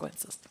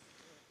consequences.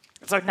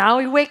 So now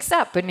he wakes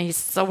up, and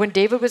so when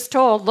David was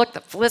told, look, the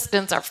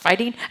Philistines are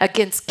fighting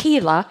against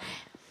Keilah,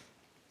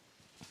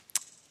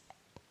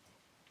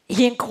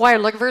 he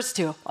inquired, look at verse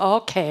 2.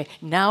 Okay,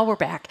 now we're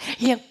back.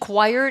 He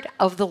inquired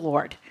of the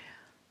Lord.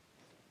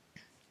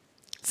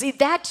 See,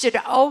 that should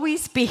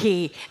always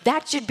be,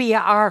 that should be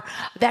our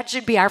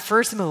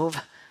first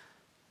move.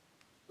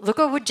 Look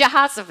at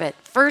Jehoshaphat,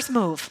 first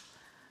move.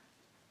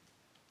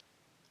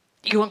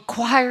 You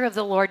inquire of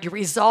the Lord. You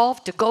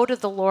resolve to go to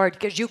the Lord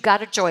because you've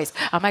got a choice.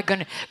 Am I going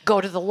to go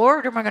to the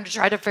Lord, or am I going to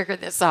try to figure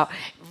this out?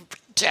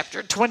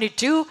 Chapter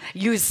 22,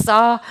 you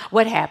saw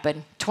what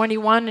happened.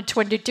 21 and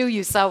 22,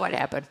 you saw what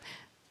happened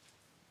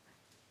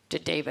to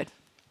David.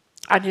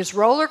 On his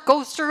roller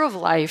coaster of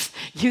life,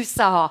 you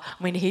saw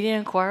when he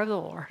didn't inquire of the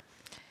Lord.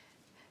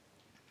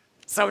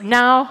 So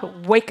now,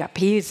 wake up.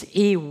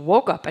 He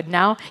woke up, and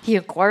now he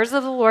inquires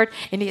of the Lord,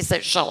 and he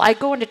said, shall I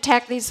go and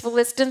attack these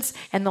Philistines?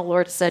 And the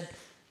Lord said,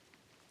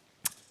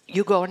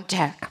 you go and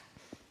attack.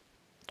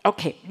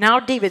 Okay, now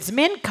David's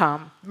men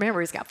come. Remember,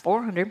 he's got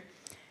 400.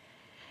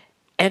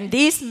 And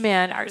these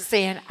men are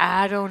saying,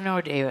 I don't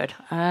know, David.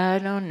 I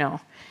don't know.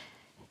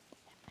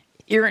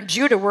 Here in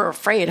Judah, we're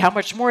afraid. How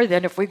much more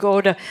then if we go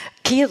to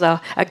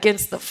Keilah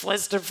against the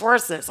Philistine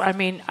forces? I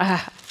mean,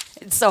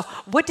 so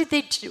what did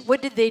they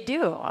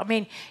do? I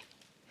mean,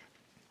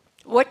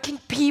 what can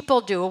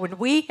people do when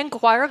we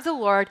inquire of the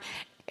Lord,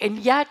 and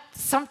yet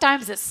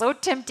sometimes it's so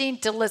tempting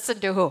to listen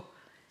to who?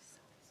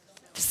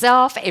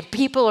 Self and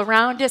people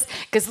around us,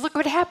 because look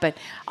what happened.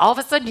 All of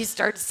a sudden he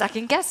started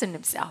second guessing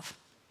himself.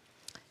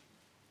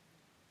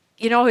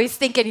 You know, he's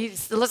thinking,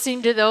 he's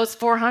listening to those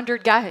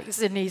 400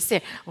 guys, and he's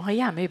saying, well,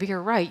 yeah, maybe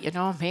you're right. You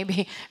know,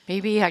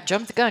 maybe I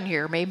jumped the gun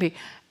here, maybe.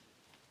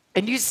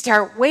 And you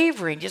start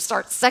wavering, you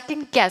start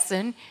second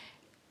guessing.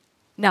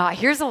 Now,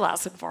 here's a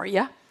lesson for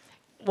you.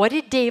 What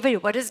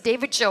does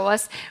David show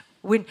us?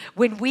 When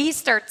we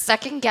start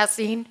second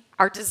guessing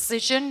our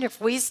decision, if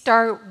we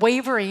start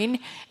wavering.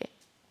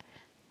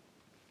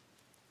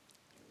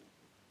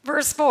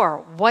 Verse 4,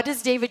 what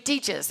does David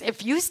teach us?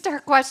 If you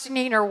start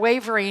questioning or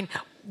wavering,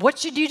 what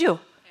should you do?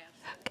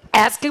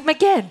 Ask him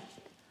again.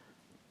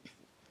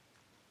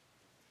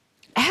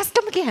 Ask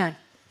him again.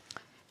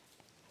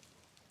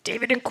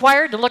 David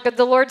inquired, and look what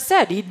the Lord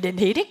said. He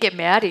didn't get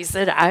mad.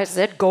 I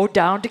said, go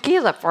down to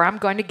Keilah, for I'm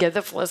going to give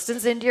the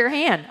Philistines into your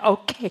hand.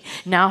 Okay,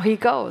 now he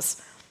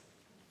goes.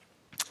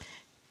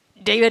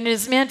 David and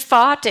his men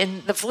fought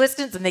and the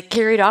Philistines, and they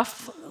carried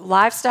off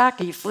livestock.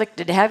 He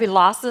inflicted heavy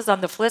losses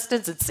on the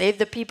Philistines and saved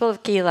the people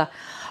of Keilah.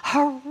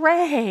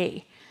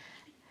 Hooray!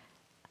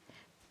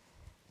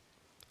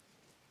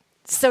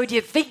 So do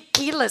you think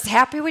Keilah is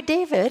happy with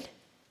David?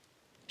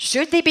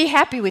 Should they be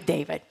happy with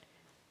David?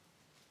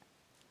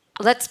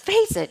 Let's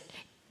face it,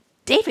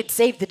 David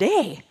saved the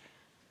day.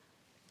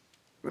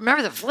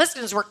 Remember, the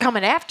Philistines were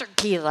coming after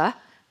Keilah.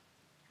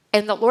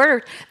 And the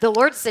Lord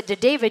said to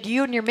David,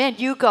 you and your men,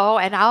 you go,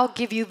 and I'll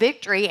give you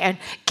victory. And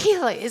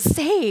Keilah is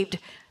saved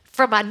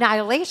from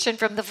annihilation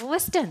from the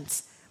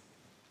Philistines.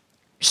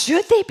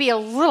 Should they be a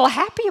little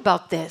happy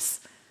about this?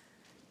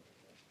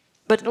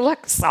 But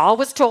look, Saul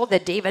was told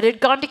that David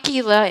had gone to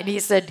Keilah, and he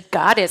said,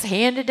 God has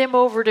handed him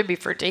over to me,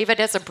 for David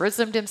has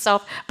imprisoned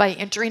himself by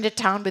entering a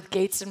town with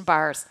gates and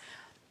bars.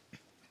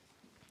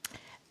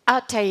 I'll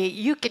tell you,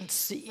 you can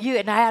see,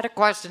 and I had a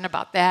question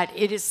about that.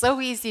 It is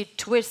so easy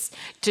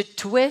to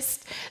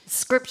twist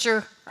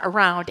scripture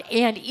around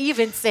and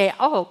even say,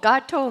 oh,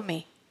 God told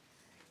me.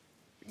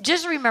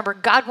 Just remember,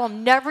 God will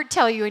never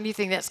tell you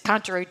anything that's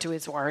contrary to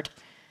his word.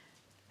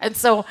 And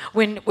so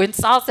when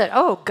Saul said,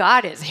 oh,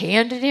 God has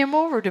handed him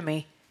over to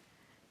me,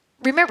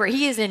 remember,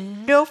 he is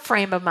in no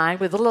frame of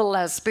mind with a little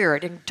less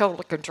spirit in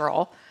total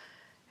control.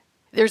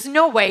 There's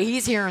no way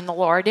he's hearing the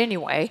Lord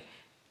anyway.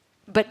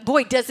 But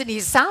boy, doesn't he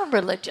sound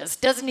religious?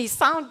 Doesn't he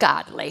sound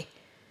godly?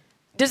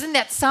 Doesn't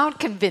that sound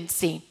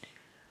convincing?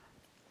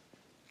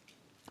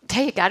 I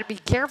tell you, got to be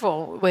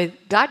careful with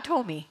God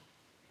told me.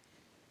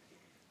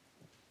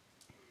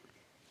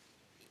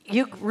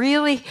 You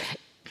really,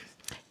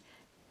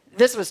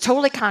 this was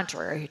totally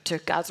contrary to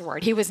God's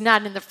word. He was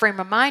not in the frame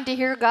of mind to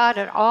hear God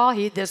at all.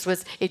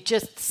 It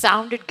just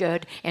sounded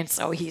good, and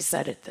so he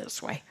said it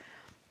this way.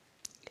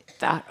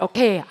 Thought,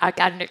 okay, I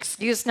got an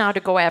excuse now to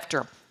go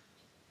after him.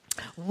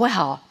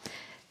 Well,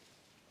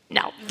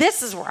 now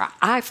this is where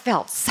I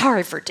felt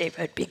sorry for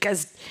David,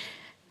 because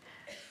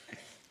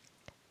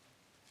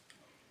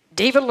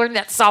David learned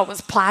that Saul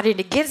was plotting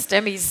against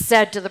him. He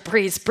said to the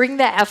priest, bring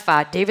the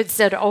ephod. David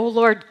said, O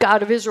Lord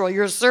God of Israel,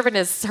 your servant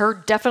has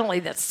heard definitely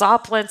that Saul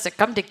plans to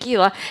come to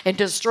Keilah and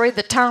destroy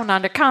the town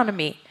on account of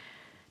me.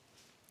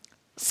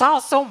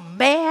 Saul's so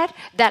mad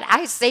that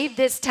I saved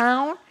this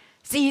town.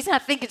 See, he's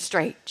not thinking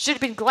straight. Should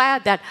have been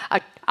glad that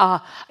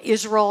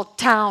Israel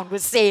town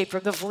was saved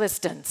from the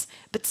Philistines.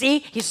 But see,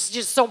 he's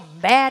just so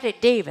mad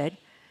at David.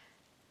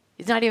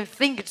 He's not even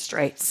thinking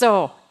straight.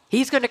 So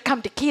he's going to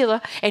come to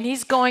Keilah, and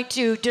he's going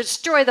to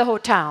destroy the whole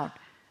town.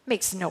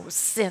 Makes no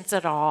sense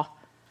at all.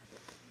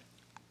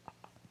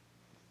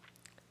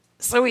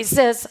 So he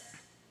says,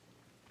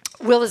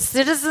 will the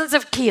citizens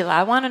of Keilah,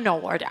 I want to know,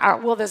 Lord,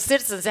 will the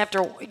citizens,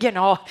 after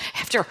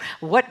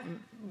what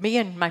me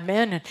and my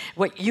men and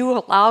what you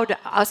allowed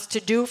us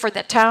to do for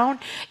the town,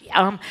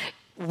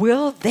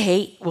 will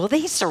they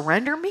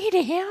surrender me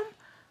to him?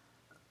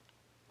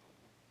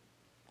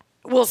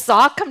 Will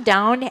Saul come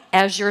down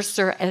as your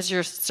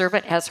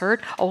servant has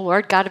heard? O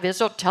Lord God of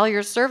Israel, tell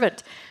your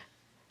servant.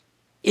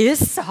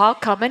 Is Saul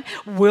coming?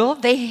 Will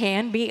they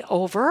hand me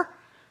over?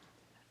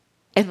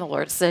 And the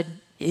Lord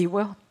said, he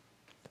will.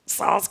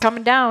 Saul's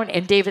coming down.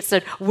 And David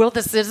said, will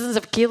the citizens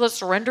of Keilah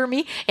surrender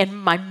me and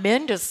my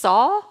men to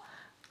Saul?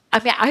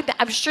 I mean,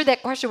 I'm sure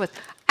that question was,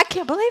 I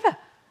can't believe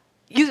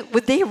it.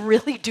 Would they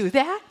really do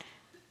that?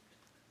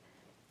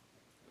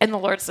 And the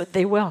Lord said,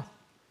 they will.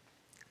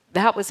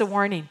 That was a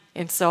warning.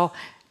 And so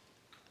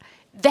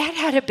that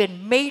had to have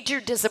been major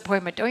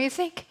disappointment, don't you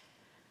think?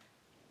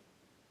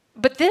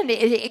 But then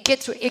it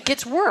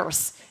gets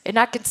worse. And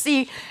I can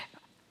see,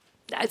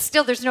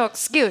 still there's no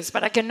excuse,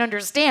 but I can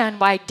understand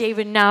why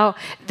David now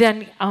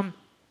then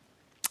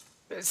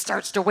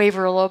starts to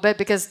waver a little bit,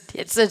 because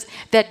it says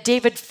that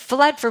David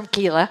fled from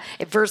Keilah.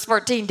 In verse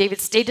 14, David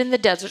stayed in the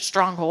desert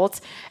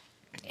strongholds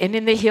and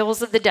in the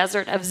hills of the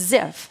desert of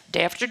Ziph.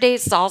 Day after day,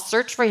 Saul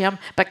searched for him,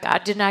 but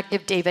God did not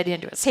give David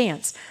into his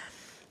hands.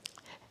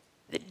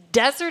 The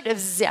desert of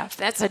Ziph,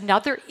 that's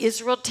another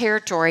Israel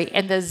territory.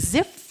 And the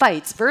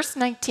Ziphites, verse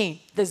 19,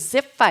 the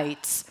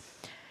Ziphites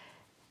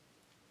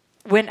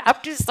went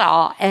up to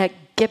Saul at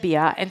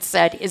Gibeah and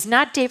said, is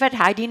not David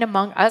hiding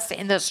among us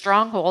in the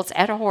strongholds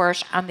at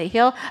Horosh on the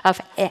hill of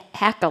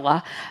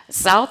Hachilah,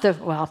 south of,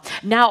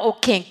 now, O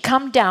king,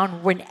 come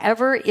down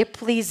whenever it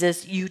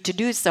pleases you to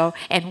do so,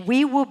 and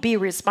we will be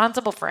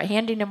responsible for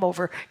handing him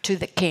over to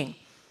the king.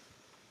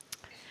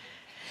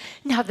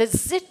 Now, the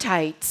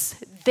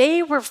Ziphites,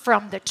 they were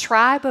from the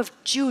tribe of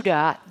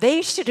Judah.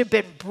 They should have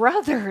been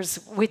brothers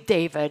with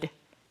David.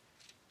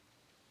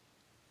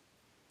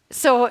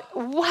 So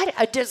what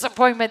a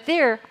disappointment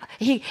there.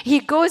 He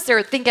goes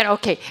there thinking,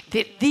 okay,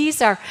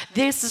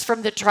 this is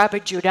from the tribe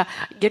of Judah.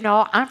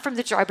 I'm from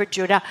the tribe of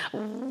Judah.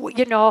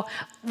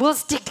 We'll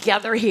stick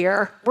together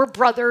here. We're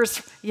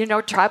brothers,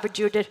 tribe of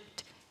Judah.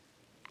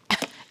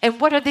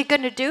 And what are they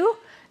going to do?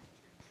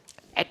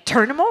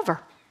 Turn him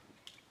over.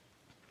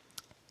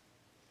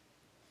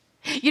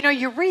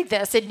 You read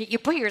this and you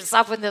put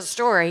yourself in this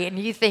story and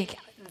you think,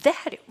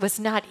 that was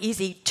not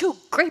easy. Two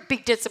great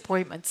big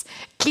disappointments,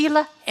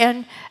 Keilah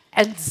and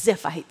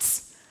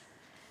Ziphites.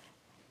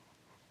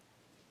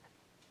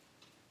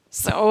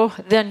 So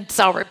then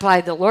Saul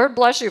replied, the Lord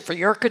bless you for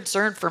your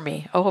concern for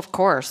me. Oh, of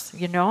course,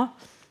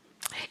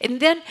 And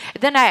then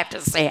I have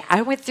to say,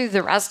 I went through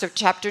the rest of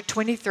chapter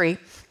 23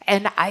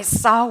 and I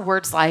saw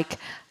words like,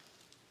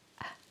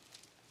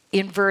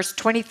 in verse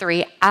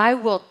 23, I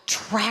will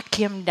track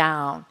him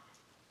down.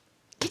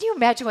 Can you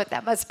imagine what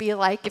that must be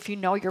like if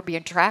you're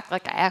being tracked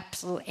like an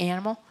absolute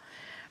animal?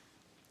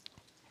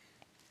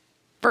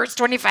 Verse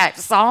 25,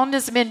 Saul and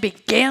his men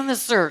began the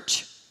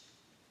search.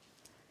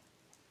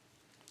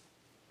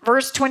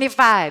 Verse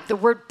 25, the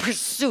word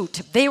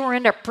pursuit. They were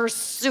in a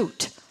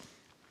pursuit.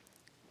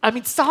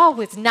 Saul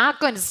was not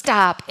going to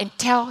stop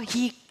until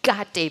he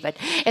got David.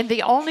 And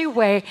the only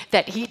way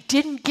that he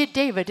didn't get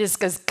David is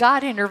because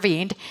God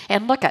intervened.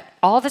 And look at,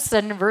 all of a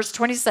sudden in verse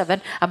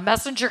 27, a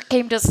messenger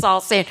came to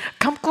Saul saying,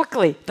 "Come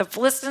quickly, the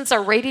Philistines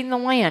are raiding the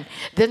land."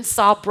 Then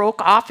Saul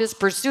broke off his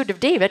pursuit of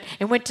David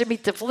and went to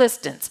meet the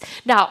Philistines.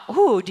 Now,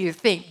 who do you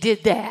think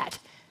did that?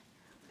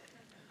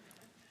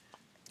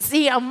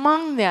 See,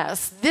 among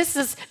this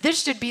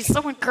should be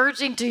so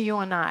encouraging to you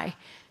and I.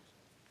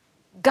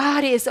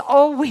 God is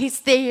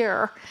always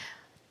there,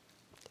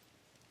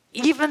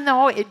 even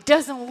though it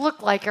doesn't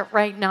look like it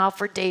right now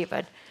for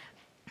David.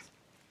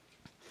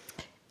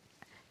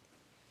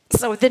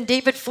 So then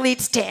David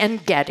flees to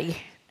En-Gedi.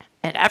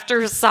 And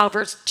after Saul,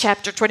 verse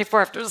chapter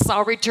 24, after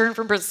Saul returned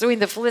from pursuing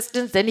the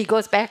Philistines, then he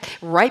goes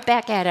right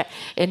back at it.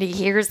 And he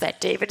hears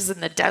that David is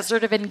in the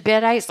desert of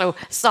En-Gedi. So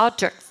Saul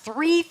took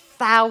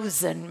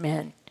 3,000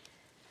 men.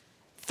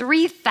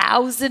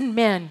 3,000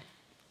 men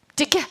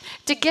to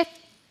get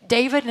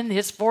David and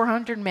his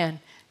 400 men.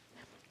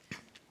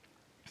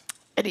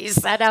 And he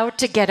set out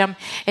to get him.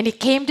 And he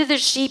came to the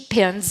sheep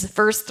pens,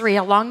 verse 3.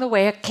 Along the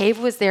way, a cave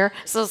was there,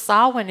 so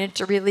Saul went in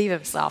to relieve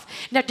himself.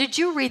 Now, did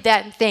you read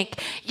that and think,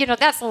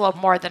 that's a little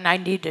more than I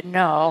need to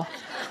know?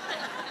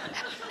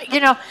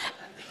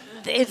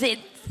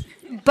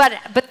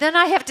 But then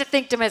I have to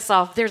think to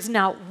myself, there's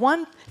not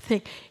one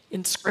thing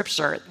in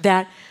Scripture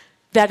that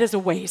is a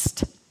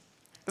waste.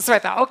 So I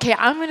thought, okay,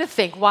 I'm going to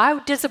think, why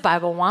does the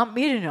Bible want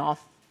me to know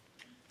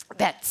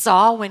that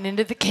Saul went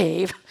into the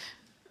cave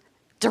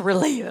to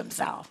relieve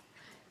himself?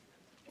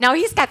 Now,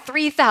 he's got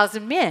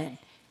 3,000 men.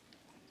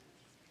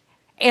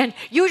 And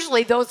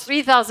usually those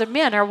 3,000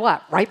 men are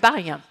what? Right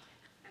by him.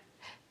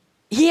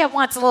 He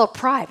wants a little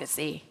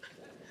privacy.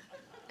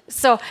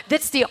 So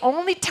that's the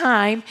only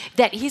time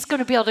that he's going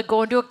to be able to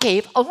go into a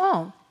cave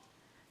alone.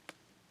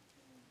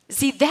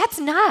 See, it's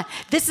not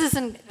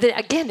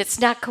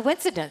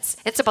coincidence.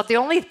 It's about the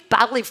only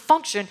bodily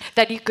function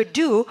that he could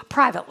do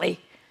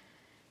privately.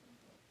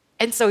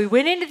 And so he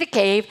went into the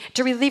cave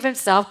to relieve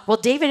himself. Well,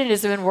 David and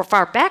his men were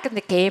far back in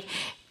the cave.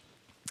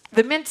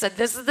 The men said,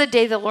 "This is the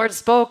day the Lord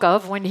spoke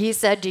of when he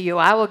said to you,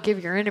 'I will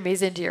give your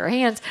enemies into your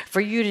hands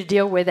for you to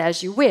deal with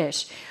as you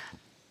wish.'"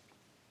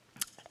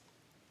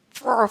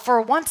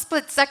 For one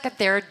split second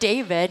there,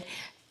 David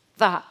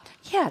thought,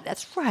 "Yeah,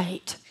 that's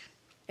right."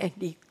 And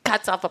he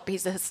cuts off a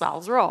piece of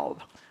Saul's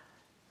robe.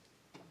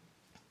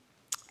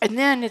 And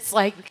then it's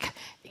like,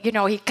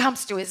 he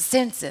comes to his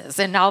senses,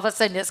 and all of a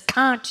sudden his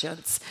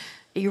conscience,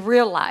 he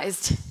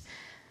realized.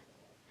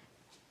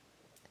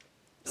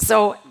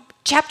 So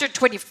chapter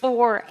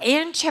 24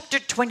 and chapter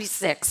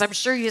 26, I'm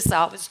sure you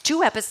saw, it was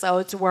 2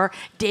 episodes where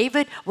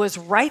David was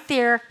right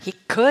there. He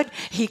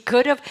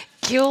could have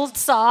killed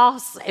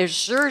Saul as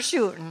sure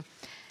shooting.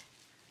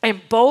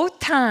 And both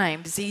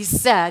times he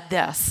said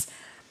this: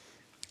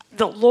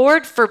 "The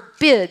Lord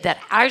forbid that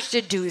I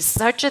should do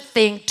such a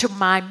thing to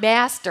my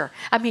master."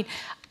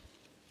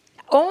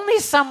 Only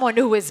someone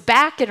who is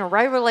back in a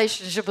right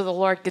relationship with the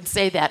Lord can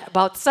say that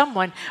about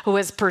someone who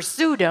has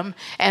pursued him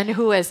and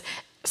who has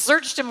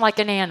searched him like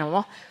an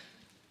animal,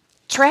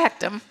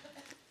 tracked him.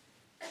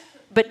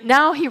 But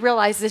now he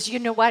realizes, you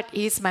know what?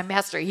 He's my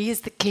master.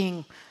 He's the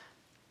king.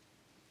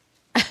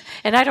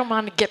 And I don't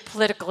want to get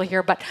political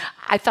here, but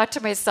I thought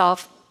to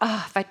myself,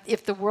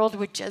 if the world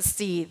would just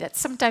see that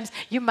sometimes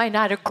you might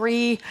not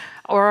agree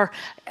or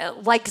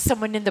like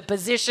someone in the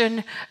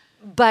position,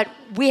 but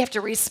we have to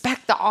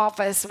respect the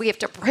office. We have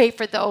to pray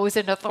for those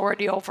in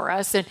authority over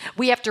us. And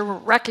we have to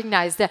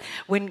recognize that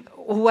when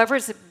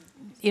whoever's,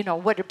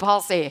 what did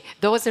Paul say?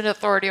 Those in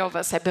authority over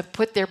us have been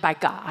put there by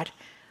God.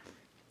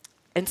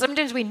 And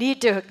sometimes we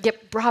need to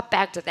get brought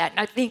back to that. And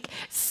I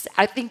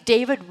think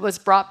David was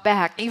brought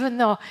back, even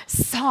though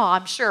Saul,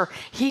 I'm sure,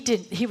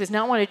 he was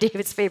not one of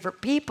David's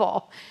favorite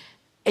people.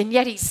 And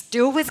yet he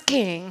still was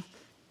king.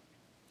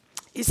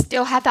 He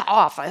still had the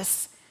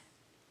office.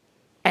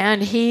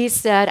 And he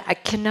said, I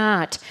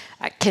cannot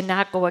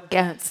go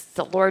against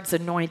the Lord's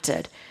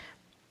anointed.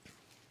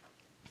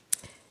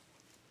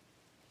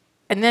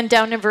 And then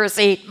down in verse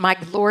 8, my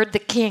Lord the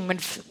king,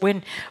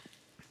 when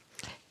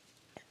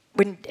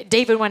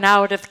David went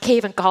out of the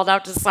cave and called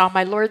out to Saul,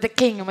 my Lord the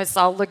king, and when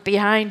Saul looked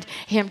behind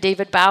him,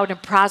 David bowed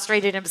and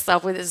prostrated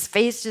himself with his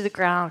face to the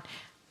ground.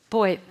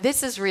 Boy,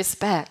 this is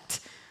respect.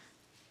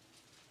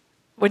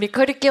 When he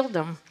could have killed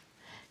him,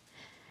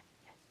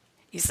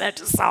 he said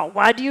to Saul,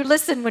 why do you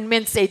listen when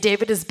men say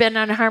David has bent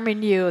on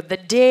harming you?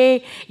 This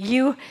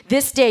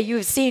day you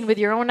have seen with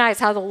your own eyes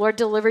how the Lord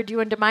delivered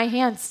you into my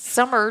hands.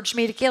 Some urged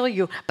me to kill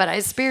you, but I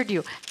spared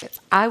you.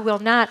 I will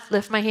not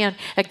lift my hand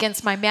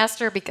against my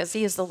master because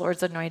he is the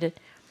Lord's anointed.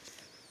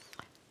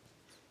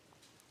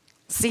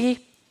 See,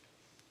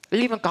 I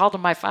even called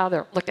him my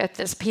father. Look at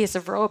this piece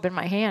of robe in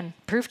my hand.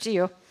 Proof to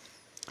you.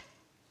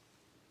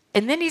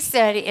 And then he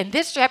said, in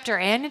this chapter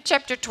and in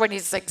chapter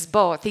 26,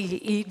 both,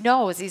 he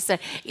knows, he said,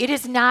 it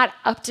is not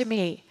up to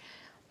me.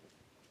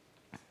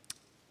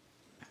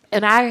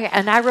 And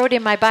I wrote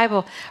in my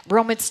Bible,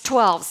 Romans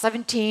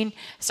 12:17,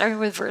 starting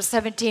with verse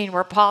 17,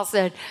 where Paul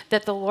said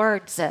that the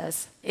Lord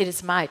says, it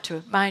is mine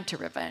to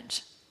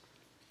revenge.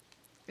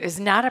 It is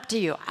not up to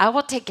you. I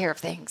will take care of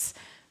things.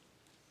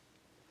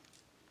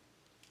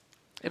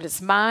 It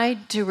is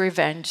mine to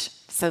revenge,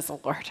 says the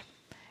Lord.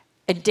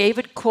 And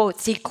David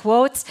quotes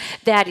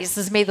that. He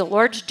says, may the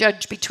Lord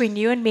judge between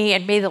you and me,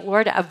 and may the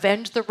Lord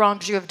avenge the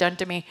wrongs you have done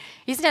to me.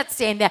 He's not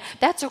saying that,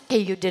 that's okay,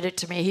 you did it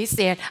to me. He's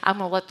saying, I'm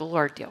going to let the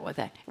Lord deal with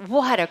it.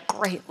 What a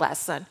great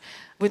lesson.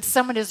 When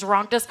someone has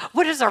wronged us,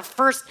 what is our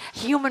first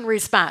human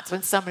response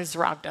when someone has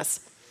wronged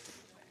us?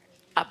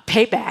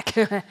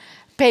 Payback.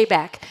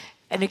 Payback.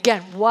 And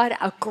again, what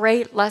a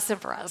great lesson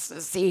for us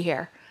to see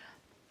here.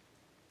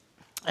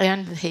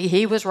 And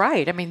he was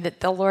right. I mean,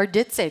 the Lord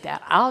did say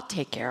that. I'll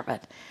take care of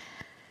it.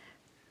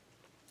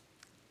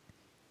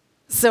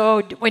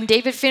 So when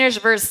David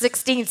finished verse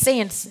 16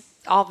 saying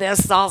all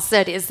this, Saul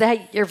said, is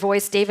that your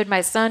voice, David,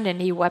 my son?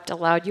 And he wept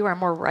aloud. You are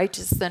more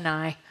righteous than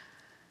I.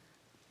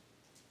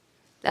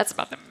 That's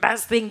about the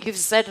best thing you've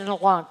said in a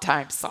long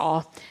time,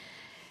 Saul.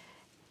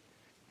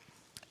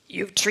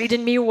 You've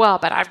treated me well,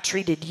 but I've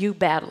treated you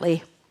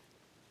badly.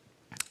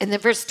 And then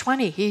verse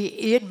 20,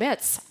 he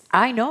admits,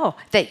 I know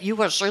that you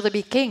will surely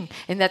be king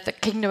and that the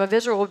kingdom of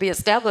Israel will be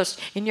established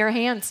in your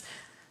hands.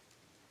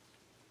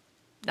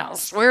 Now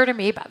swear to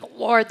me by the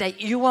Lord that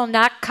you will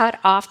not cut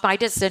off my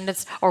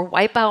descendants or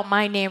wipe out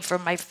my name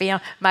from my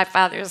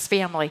father's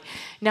family.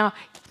 Now,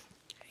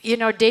 you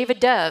know, David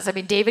does. I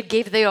mean, David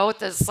gave the oath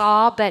to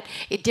Saul, but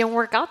it didn't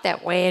work out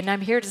that way. And I'm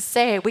here to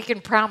say we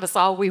can promise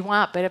all we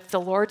want, but if the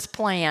Lord's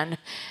plan,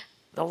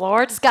 the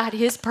Lord's got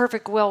his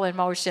perfect will in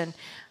motion,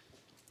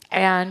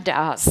 and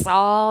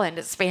Saul and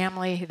his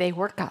family, they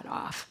were cut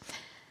off.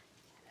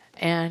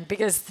 And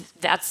because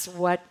that's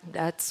what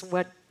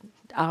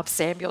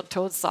Samuel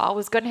told Saul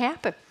was going to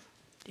happen.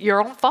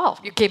 Your own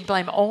fault. You can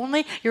blame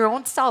only your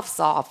own self,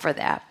 Saul, for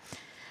that.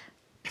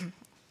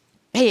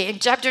 Hey, in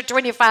chapter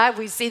 25,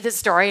 we see this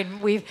story,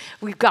 and we've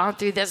gone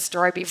through this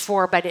story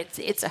before, but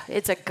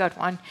it's a good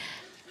one.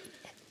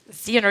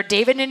 You know,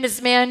 David and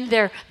his men,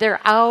 they're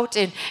out,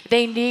 and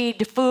they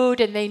need food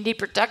and they need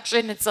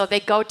protection, and so they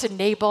go to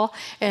Nabal,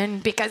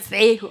 and because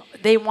they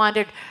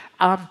wanted.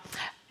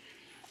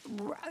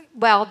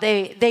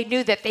 They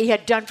knew that they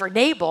had done for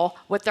Nabal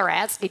what they're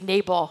asking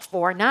Nabal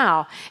for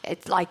now.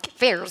 It's like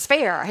fair is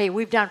fair. Hey,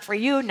 we've done for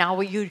you. Now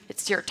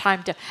it's your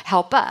time to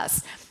help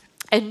us.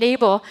 And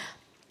Nabal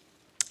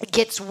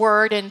gets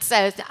word and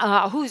says,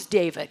 who's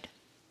David?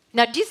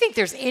 Now, do you think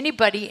there's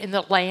anybody in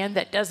the land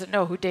that doesn't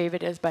know who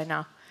David is by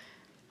now?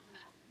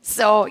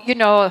 So, you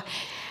know,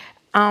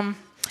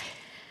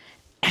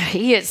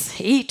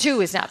 he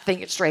too is not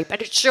thinking straight,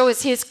 but it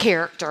shows his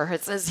character.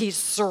 It says he's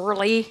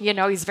surly, you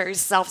know, he's very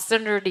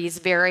self-centered, he's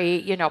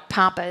very, you know,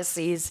 pompous,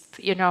 he's,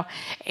 you know,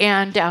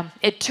 and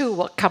it too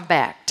will come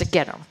back to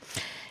get him.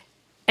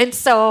 And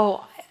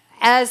so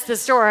as the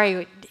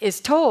story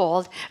is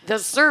told, the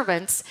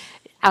servants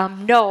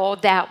know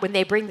that when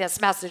they bring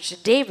this message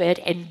to David,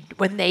 and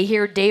when they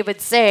hear David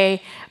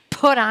say,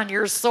 put on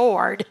your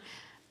sword,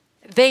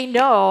 they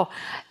know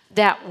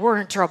that we're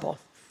in trouble.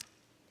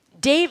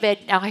 David,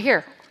 now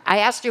here, I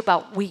asked you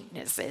about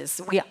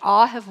weaknesses. We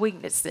all have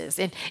weaknesses,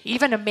 and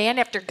even a man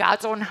after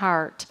God's own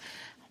heart.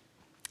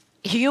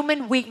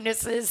 Human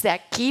weaknesses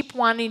that keep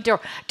wanting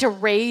to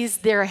raise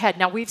their head.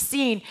 Now, we've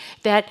seen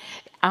that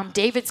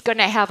David's going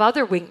to have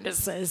other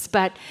weaknesses,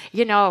 but,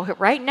 you know,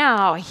 right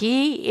now,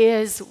 he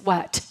is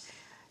what?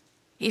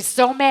 He's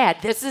so mad.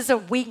 This is a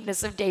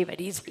weakness of David.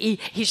 He's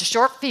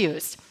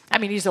short-fused. I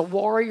mean, he's a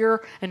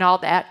warrior and all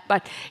that,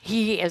 but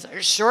he is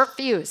a short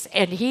fuse,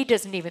 and he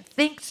doesn't even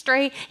think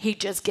straight. He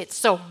just gets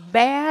so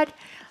mad,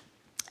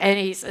 and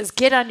he says,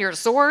 get on your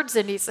swords,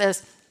 and he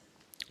says,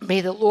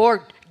 may the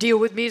Lord deal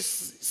with me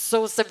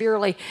so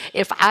severely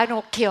if I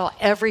don't kill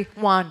every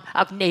one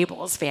of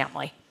Nabal's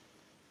family.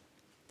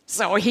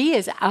 So he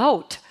is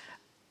out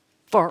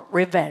for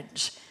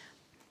revenge.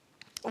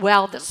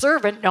 Well, the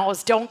servant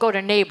knows, don't go to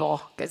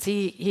Nabal, because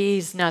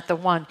he's not the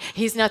one.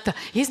 He's not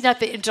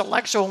the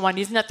intellectual one.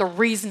 He's not the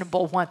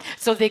reasonable one.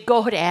 So they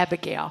go to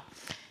Abigail.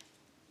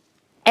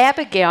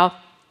 Abigail,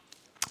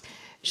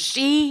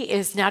 she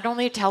is not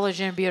only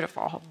intelligent and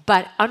beautiful,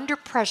 but under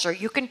pressure,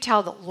 you can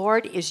tell the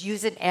Lord is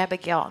using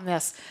Abigail in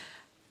this.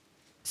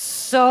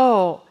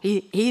 So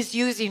he's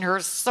using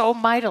her so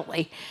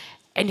mightily.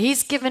 And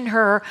he's given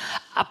her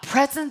a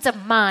presence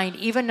of mind,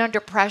 even under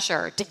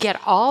pressure, to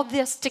get all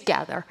this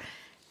together.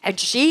 And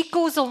she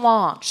goes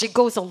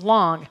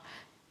along.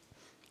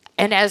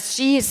 And as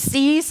she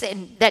sees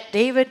that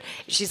David,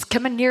 she's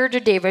coming near to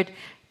David,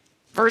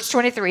 verse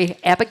 23,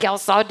 Abigail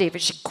saw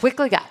David. She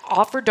quickly got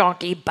off her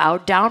donkey,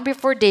 bowed down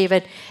before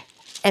David,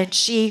 and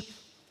she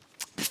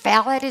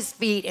fell at his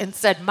feet and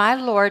said, my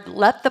Lord,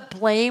 let the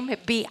blame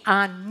be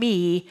on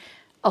me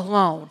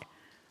alone.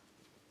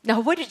 Now,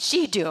 what did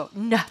she do?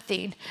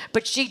 Nothing.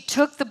 But she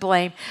took the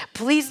blame.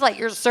 Please let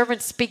your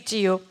servant speak to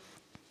you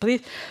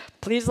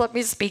Please let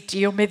me speak to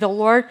you. May the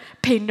Lord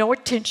pay no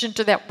attention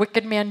to that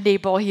wicked man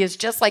Nabal. He is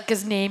just like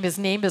his name. His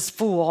name is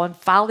Fool, and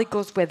folly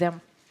goes with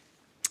him.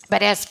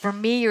 But as for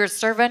me, your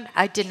servant,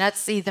 I did not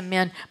see the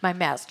men my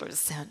master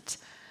sent.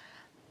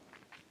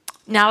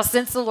 Now,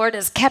 since the Lord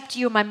has kept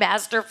you, my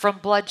master, from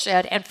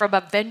bloodshed and from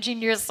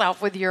avenging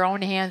yourself with your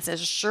own hands,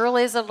 as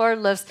surely as the Lord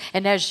lives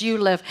and as you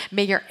live,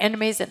 may your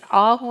enemies and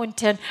all who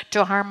intend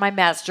to harm my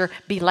master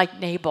be like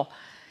Nabal.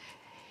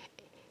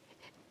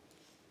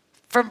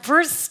 From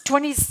verse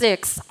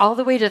 26 all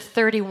the way to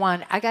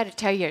 31, I got to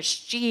tell you,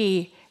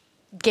 she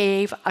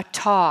gave a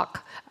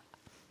talk.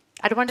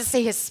 I don't want to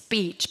say a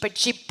speech, but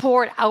she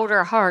poured out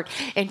her heart.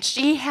 And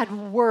she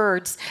had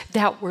words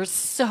that were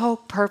so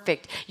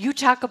perfect. You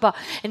talk about,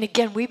 and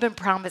again, we've been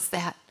promised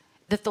that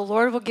the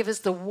Lord will give us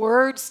the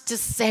words to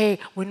say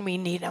when we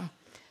need them.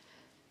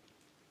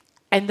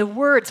 And the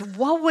words,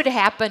 what would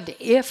happen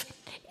if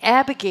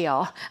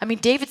Abigail,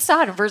 David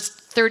saw it in verse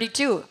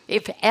 32.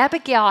 If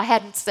Abigail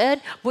hadn't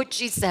said what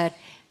she said,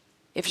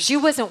 if she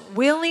wasn't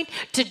willing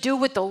to do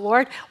what the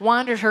Lord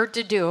wanted her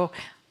to do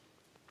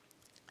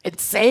and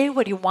say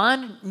what he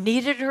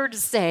needed her to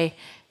say,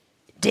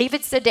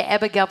 David said to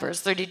Abigail, verse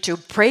 32,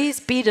 praise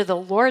be to the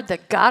Lord, the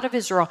God of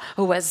Israel,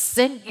 who has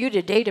sent you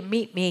today to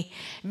meet me.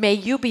 May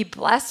you be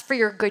blessed for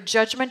your good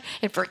judgment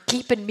and for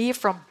keeping me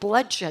from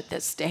bloodshed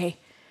this day.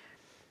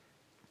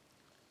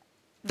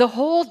 The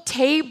whole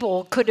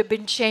table could have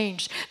been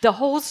changed. The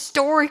whole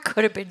story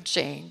could have been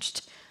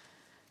changed.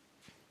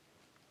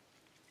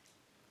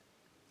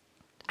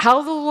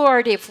 How the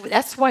Lord,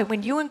 that's why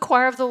when you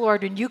inquire of the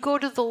Lord, when you go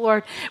to the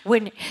Lord,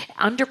 when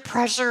under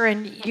pressure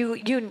and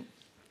you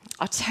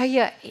I'll tell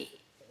you,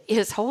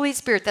 his Holy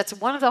Spirit, that's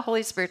one of the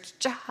Holy Spirit's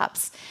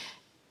jobs,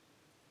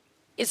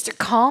 is to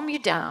calm you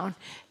down,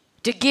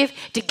 to get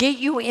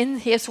you in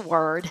his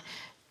word,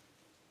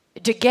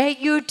 to get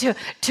you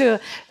to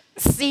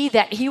see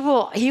that he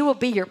will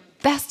be your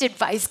best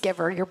advice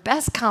giver, your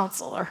best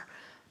counselor.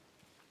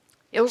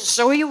 It will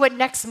show you what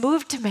next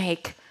move to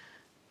make.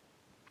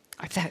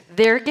 I thought,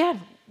 there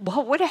again,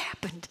 what would have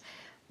happened?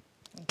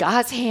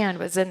 God's hand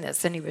was in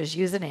this, and he was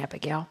using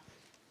Abigail.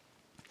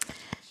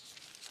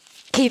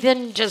 He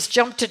then just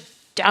jumped to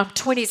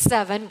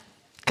 27,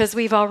 because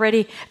we've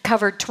already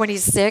covered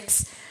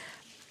 26.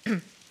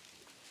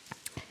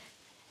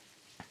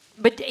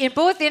 But in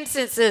both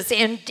instances,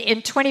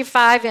 in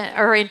 25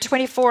 or in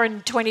 24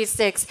 and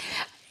 26,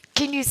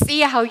 can you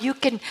see how you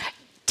can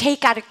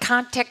take out of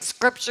context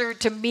scripture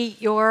to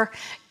meet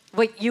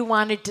what you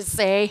wanted to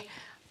say?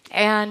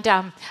 And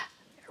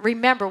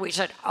remember, we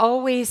should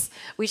always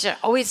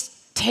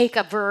take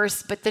a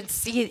verse, but then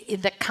see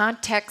in the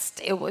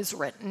context it was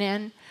written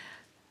in.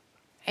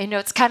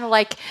 It's kind of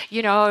like,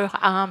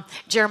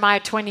 Jeremiah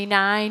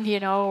 29,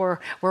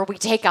 where we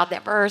take out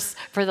that verse,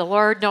 for the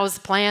Lord knows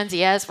the plans he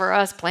has for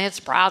us, plans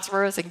to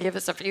prosper us and give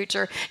us a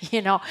future,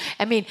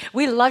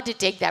 we love to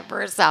take that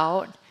verse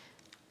out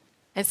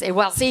and say,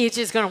 well, see, he's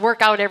just going to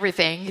work out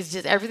everything.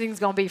 Everything's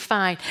going to be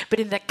fine. But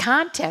in the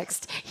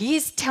context,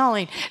 he's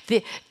telling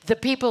the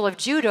people of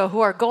Judah who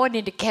are going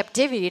into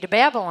captivity to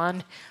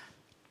Babylon,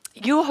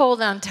 you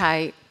hold on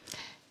tight,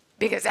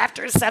 because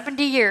after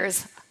 70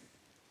 years,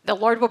 the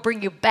Lord will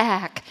bring you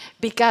back,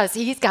 because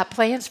he's got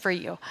plans for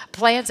you,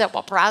 plans that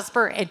will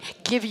prosper and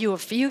give you a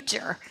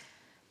future.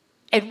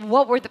 And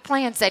what were the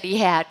plans that he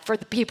had for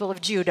the people of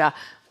Judah?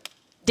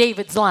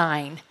 David's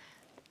line,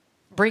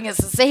 bring us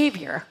a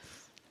Savior.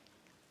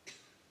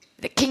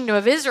 The kingdom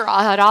of Israel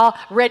had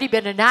already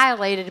been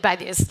annihilated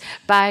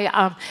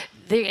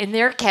in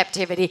their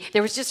captivity.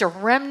 There was just a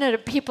remnant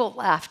of people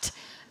left.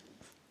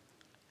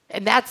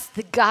 And that's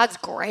God's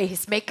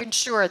grace, making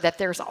sure that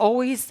there's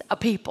always a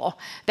people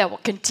that will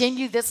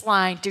continue this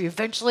line to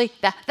eventually,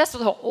 that's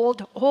what the whole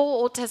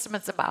Old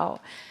Testament's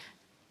about.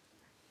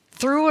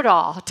 Through it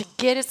all, to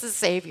get us a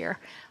Savior.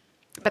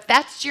 But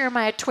that's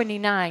Jeremiah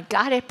 29.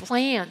 God had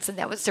plans, and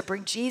that was to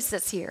bring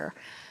Jesus here.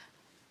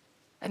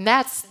 And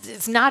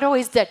it's not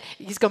always that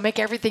he's going to make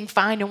everything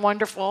fine and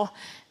wonderful.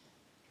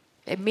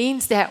 It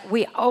means that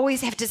we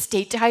always have to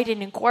stay tight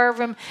and inquire of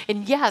him.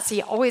 And yes,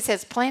 he always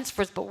has plans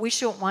for us, but we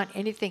shouldn't want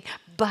anything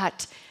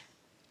but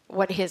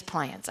what his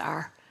plans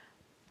are.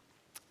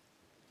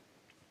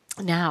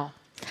 Now,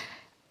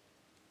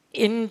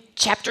 in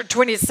chapter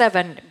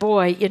 27,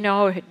 boy,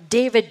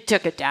 David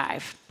took a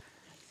dive.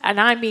 And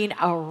I mean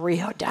a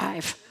real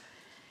dive.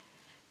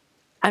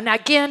 And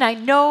again, I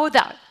know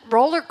that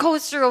roller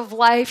coaster of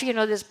life,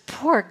 this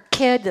poor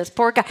kid, this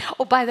poor guy.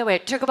 Oh, by the way,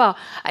 it took about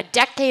a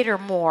decade or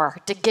more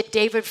to get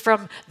David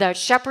from the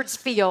shepherd's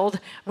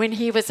field when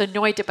he was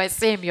anointed by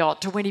Samuel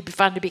to when he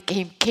finally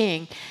became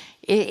king.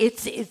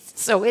 It's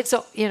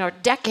a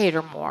decade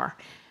or more.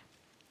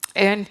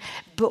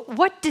 But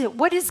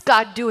what is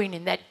God doing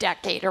in that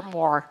decade or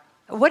more?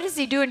 What is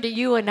he doing to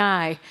you and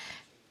I?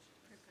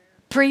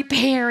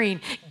 Preparing,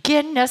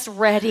 getting us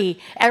ready.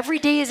 Every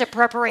day is a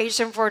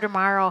preparation for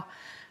tomorrow.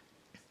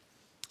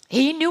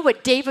 He knew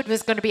what David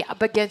was going to be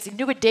up against. He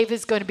knew what David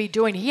was going to be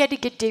doing. He had to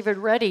get David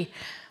ready.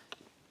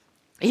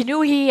 He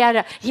knew he had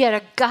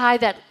a guy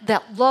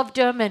that loved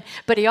him,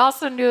 but he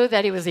also knew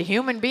that he was a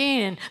human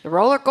being, and the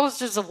roller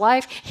coasters of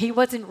life, he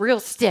wasn't real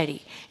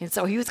steady. And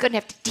so he was going to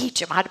have to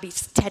teach him how to be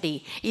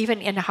steady, even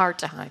in hard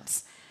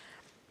times.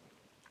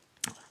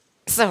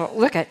 So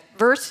look at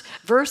verse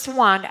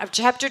 1 of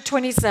chapter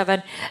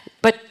 27.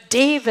 But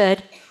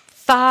David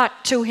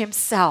thought to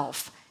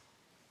himself.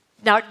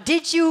 Now,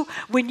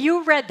 when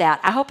you read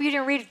that, I hope you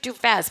didn't read it too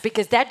fast,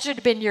 because that should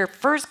have been your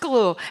first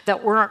clue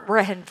that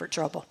we're heading for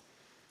trouble.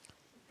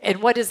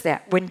 And what is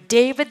that? When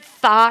David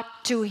thought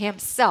to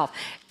himself.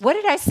 What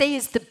did I say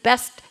is the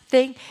best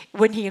thing?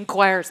 When he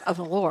inquires of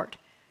the Lord.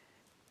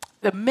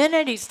 The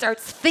minute he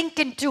starts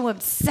thinking to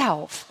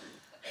himself,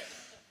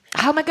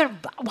 how am I going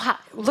to,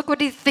 look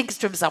what he thinks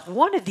to himself.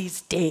 One of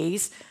these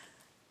days,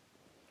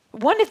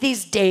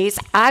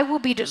 I will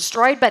be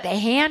destroyed by the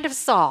hand of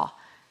Saul.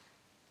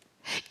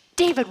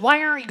 David,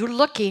 why aren't you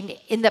looking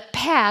in the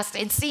past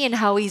and seeing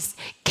how he's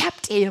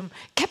kept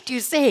you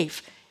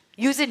safe?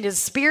 Using his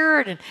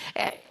spirit,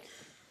 and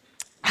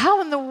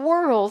how in the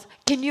world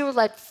can you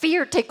let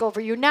fear take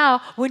over you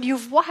now when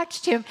you've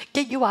watched him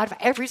get you out of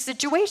every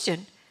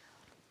situation?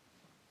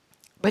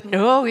 But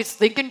no, he's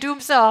thinking to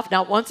himself,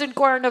 not once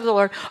inquiring of the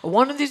Lord,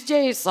 one of these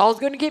days Saul's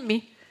going to get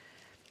me.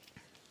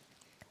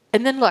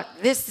 And then look,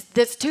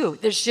 this too,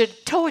 this should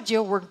have told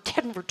you we're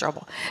heading for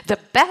trouble. The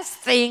best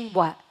thing,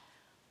 what?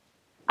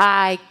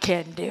 I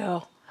can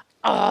do.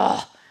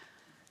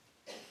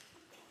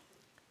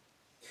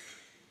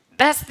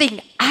 Best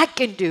thing I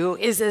can do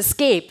is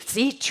escape.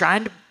 See, he's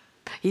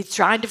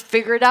trying to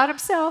figure it out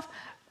himself.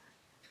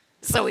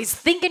 So he's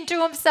thinking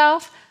to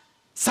himself,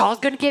 Saul's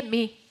going to get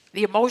me.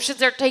 The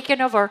emotions are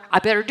taking over. I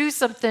better do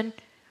something.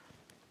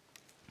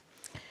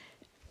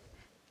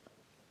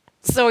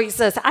 So he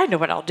says, I know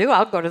what I'll do.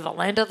 I'll go to the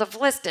land of the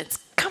Philistines.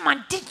 Come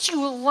on, did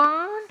you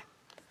learn?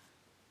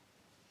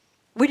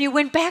 When you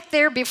went back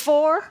there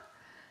before?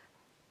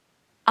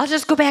 I'll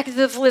just go back to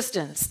the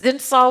Philistines. Then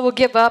Saul will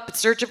give up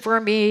searching for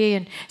me.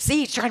 And see,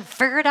 he's trying to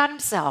figure it out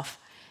himself.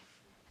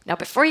 Now,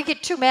 before you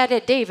get too mad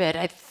at David,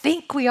 I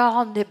think we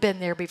all have been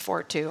there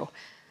before too.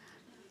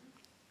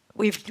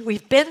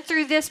 We've been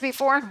through this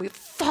before, and we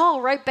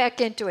fall right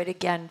back into it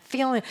again,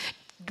 feeling,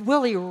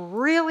 will he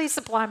really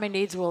supply my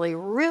needs? Will he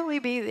really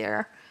be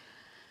there?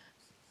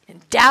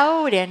 And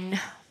doubt, and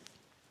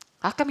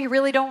how come you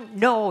really don't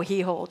know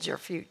he holds your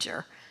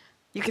future?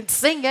 You can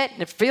sing it,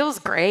 and it feels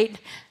great.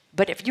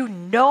 But if you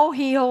know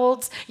he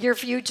holds your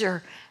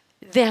future,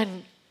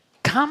 then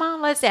come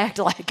on, let's act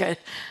like it.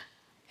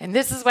 And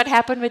this is what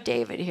happened with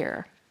David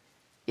here.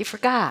 He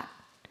forgot.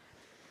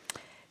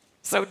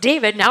 So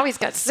David, now he's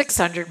got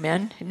 600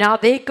 men. Now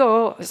they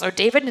go, so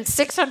David and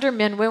 600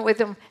 men went with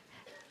him,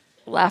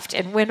 left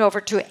and went over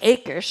to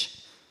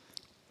Achish,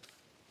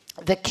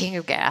 the king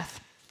of Gath.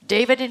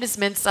 David and his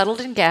men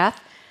settled in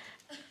Gath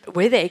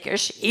with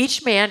Achish.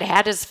 Each man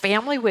had his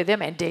family with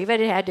him, and David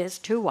had his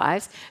 2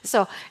 wives.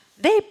 So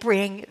they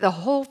bring the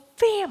whole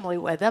family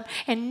with them,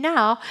 and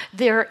now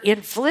they're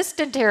in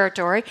Philistine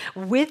territory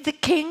with the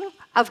king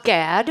of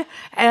Gad,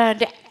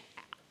 and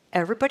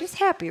everybody's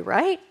happy,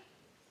 right?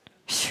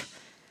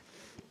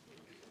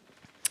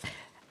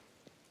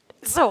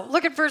 So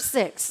look at verse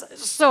 6.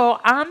 So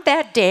on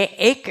that day,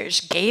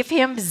 Achish gave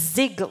him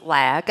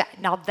Ziklag.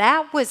 Now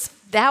that was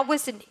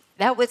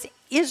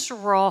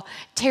Israel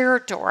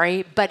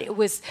territory, but it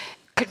was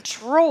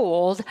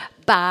controlled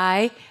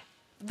by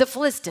the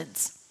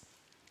Philistines.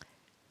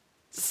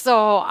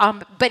 So,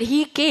 but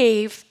he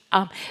gave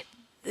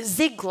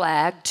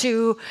Ziklag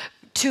to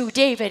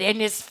David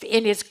and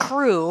his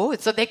crew,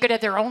 so they could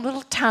have their own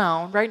little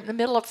town right in the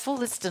middle of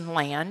Philistine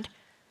land.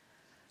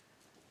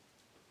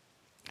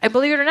 And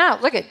believe it or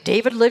not, look at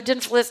David lived in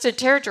Philistine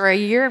territory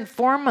 1 year and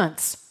 4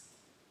 months.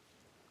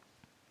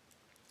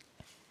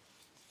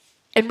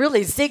 And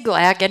really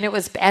Ziklag, and it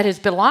has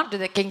belonged to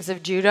the kings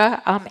of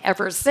Judah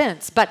ever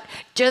since. But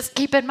just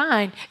keep in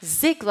mind,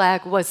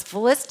 Ziklag was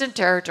Philistine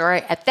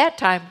territory. At that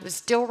time, it was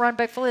still run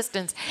by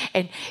Philistines.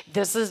 And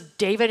this is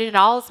David and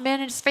all his men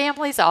and his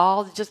families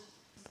all just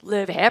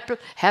live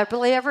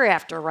happily ever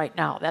after right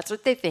now. That's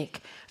what they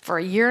think for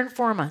 1 year and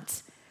 4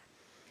 months.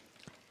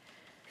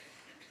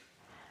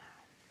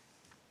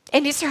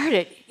 And he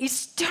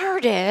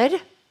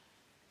started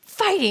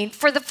fighting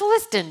for the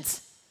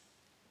Philistines.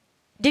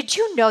 Did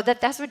you know that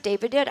that's what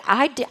David did?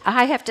 I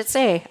have to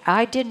say,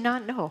 I did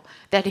not know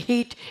that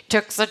he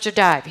took such a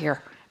dive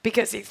here,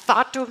 because he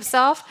thought to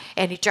himself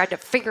and he tried to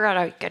figure out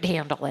how he could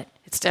handle it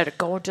instead of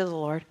going to the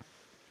Lord.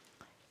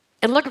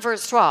 And look at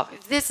verse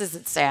 12. This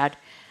isn't sad.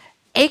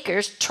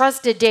 Achish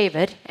trusted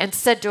David and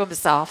said to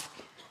himself,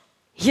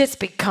 he has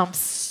become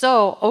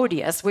so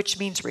odious, which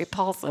means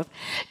repulsive,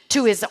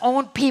 to his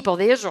own people,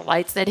 the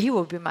Israelites, that he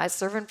will be my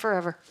servant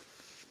forever.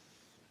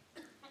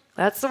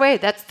 That's the way.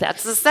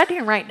 That's the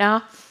setting right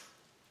now.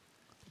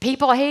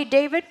 People hate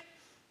David.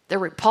 They're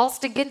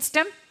repulsed against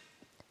him.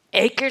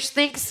 Achish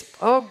thinks,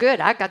 oh, good,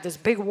 I got this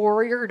big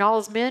warrior and all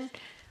his men.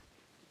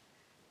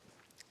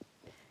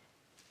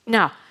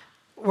 Now,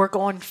 we're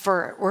going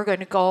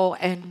to go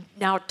and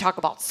now talk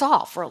about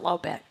Saul for a little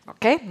bit.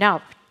 Okay,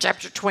 now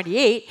chapter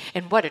 28,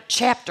 and what a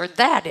chapter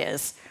that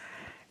is.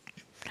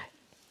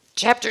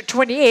 Chapter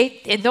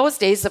 28, in those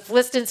days, the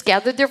Philistines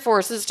gathered their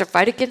forces to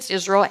fight against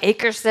Israel.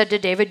 Achish said to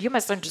David, you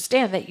must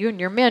understand that you and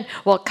your men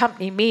will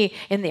accompany me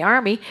in the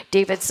army.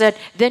 David said,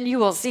 then you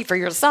will see for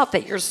yourself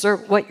that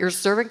what your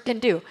servant can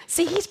do.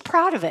 See, he's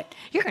proud of it.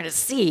 You're going to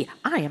see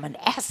I am an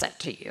asset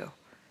to you.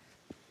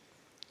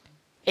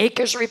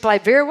 Achish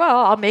replied, very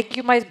well, I'll make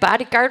you my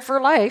bodyguard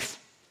for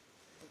life.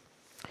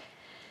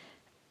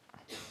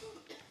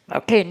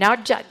 Okay, now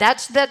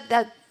that's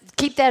that.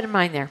 Keep that in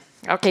mind there.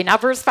 Okay, now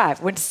verse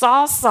 5. When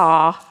Saul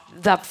saw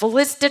the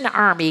Philistine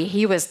army,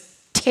 he was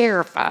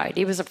terrified.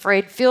 He was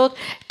afraid.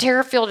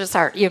 Terror filled his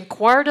heart. He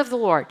inquired of the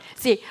Lord.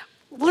 See,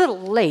 a little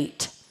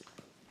late.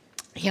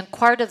 He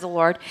inquired of the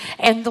Lord,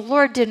 and the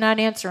Lord did not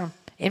answer him.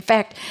 In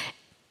fact,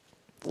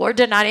 the Lord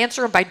did not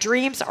answer him by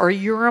dreams or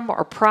Urim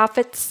or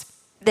prophets.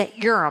 That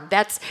Urim,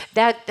 that's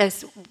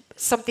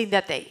something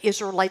that the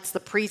Israelites,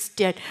 the priests,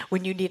 did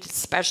when you needed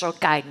special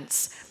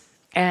guidance.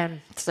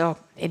 And so,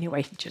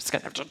 anyway, you're just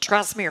going to have to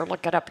trust me or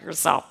look it up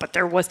yourself. But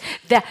there was,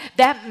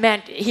 that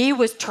meant he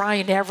was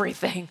trying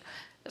everything.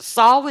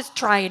 Saul was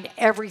trying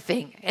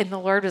everything. And the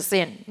Lord was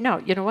saying, no,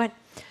 you know what?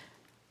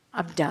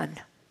 I'm done.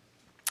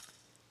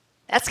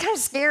 That's kind of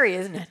scary,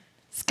 isn't it?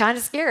 It's kind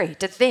of scary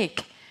to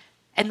think.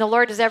 And the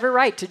Lord has every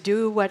right to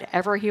do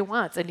whatever he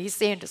wants. And he's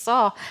saying to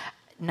Saul,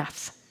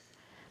 enough.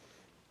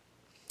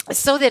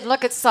 So then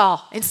look at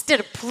Saul.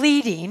 Instead of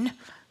pleading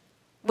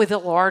with the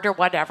Lord or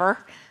whatever,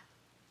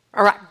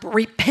 or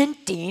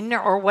repenting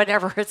or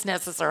whatever is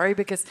necessary,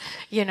 because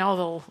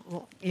Lord,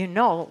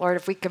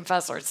 if we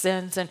confess our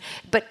sins,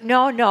 but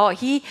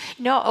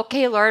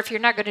okay, Lord, if you're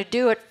not going to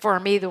do it for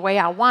me the way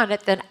I want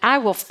it, then I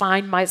will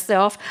find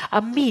myself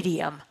a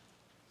medium.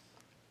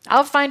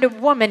 I'll find a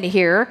woman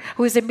here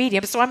who's a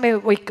medium, so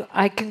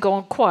I can go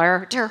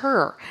inquire to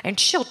her, and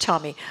she'll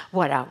tell me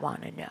what I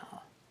want to know.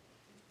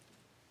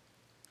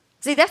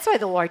 See, that's why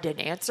the Lord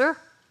didn't answer.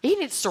 He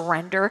didn't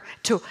surrender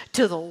to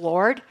the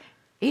Lord.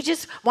 He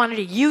just wanted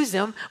to use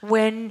him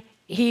when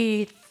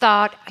he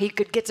thought he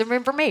could get some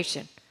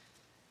information.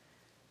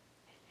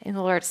 And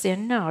the Lord said,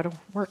 no, it don't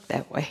work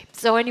that way.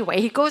 So anyway,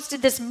 he goes to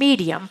this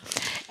medium.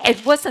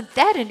 And wasn't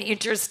that an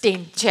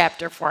interesting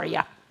chapter for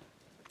you?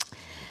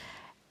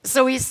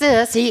 So he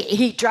says,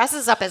 he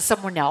dresses up as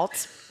someone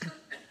else.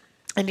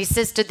 And he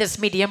says to this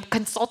medium,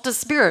 consult a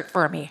spirit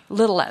for me,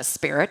 little s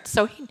spirit.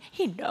 So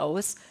he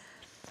knows.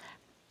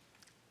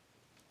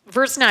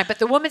 Verse 9, but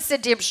the woman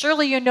said to him,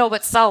 surely you know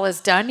what Saul has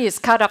done. He has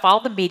cut off all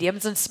the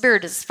mediums and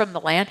spiritists from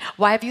the land.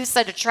 Why have you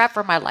set a trap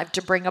for my life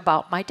to bring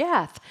about my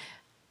death?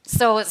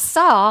 So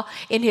Saul,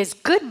 in his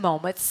good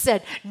moments,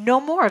 said, no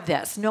more of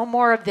this,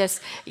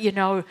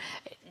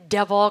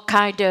 devil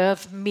kind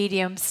of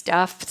medium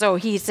stuff. So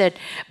he said,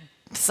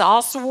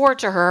 Saul swore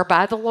to her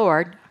by the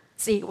Lord.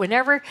 See,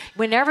 whenever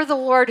the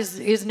Lord,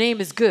 his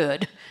name is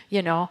good,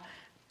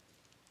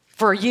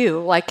 for you,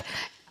 like,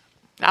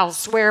 I'll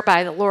swear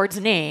by the Lord's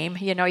name.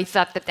 He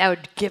thought that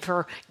would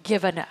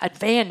give an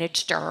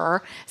advantage to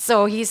her.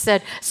 So he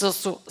said, so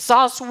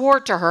Saul swore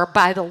to her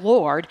by the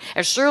Lord,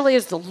 as surely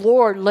as the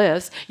Lord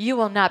lives, you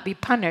will not be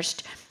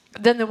punished.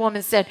 Then the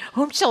woman said,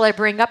 whom shall I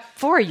bring up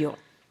for you?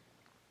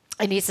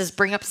 And he says,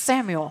 bring up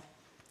Samuel.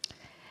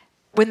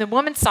 When the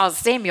woman saw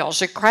Samuel,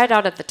 she cried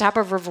out at the top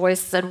of her voice,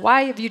 said,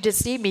 why have you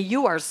deceived me?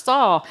 You are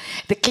Saul.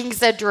 The king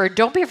said to her,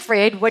 don't be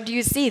afraid. What do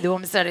you see? The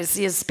woman said, I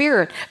see a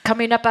spirit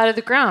coming up out of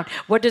the ground.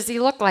 What does he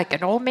look like?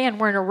 An old man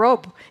wearing a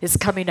robe is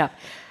coming up.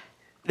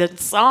 Then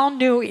Saul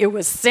knew it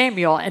was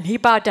Samuel, and he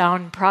bowed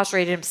down and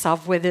prostrated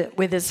himself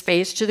with his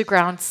face to the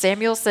ground.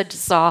 Samuel said to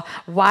Saul,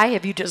 why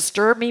have you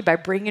disturbed me by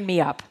bringing me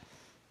up?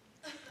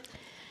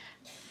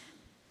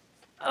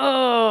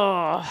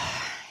 Oh...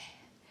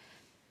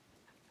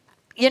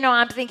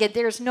 I'm thinking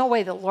there's no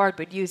way the Lord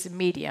would use a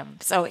medium.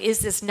 So is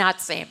this not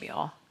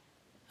Samuel?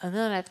 And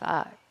then I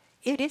thought,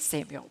 it is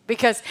Samuel.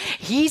 Because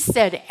he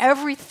said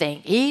everything.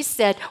 He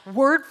said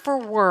word for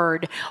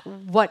word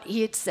what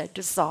he had said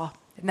to Saul.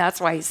 And that's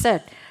why he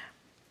said,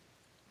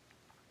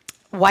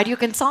 why do you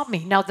consult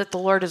me now that the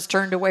Lord has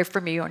turned away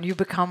from you and you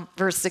become,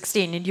 verse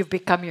 16, and you've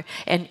become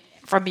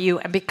from you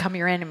and become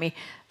your enemy?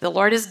 The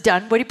Lord has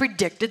done what he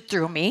predicted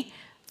through me.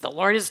 The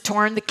Lord has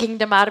torn the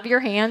kingdom out of your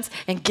hands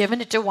and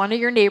given it to one of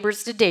your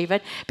neighbors, to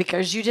David,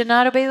 because you did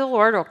not obey the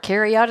Lord or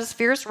carry out his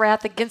fierce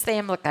wrath against the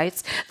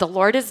Amalekites. The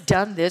Lord has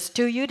done this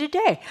to you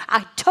today.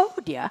 I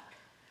told you.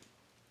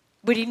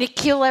 Would he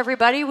kill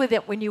everybody with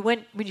it when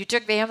you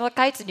took the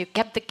Amalekites and you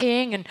kept the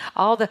king and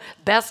all the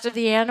best of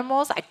the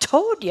animals? I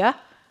told you.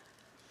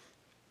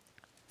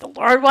 The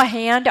Lord will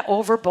hand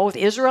over both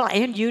Israel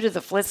and you to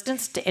the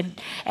Philistines,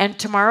 and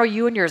tomorrow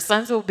you and your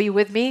sons will be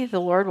with me. The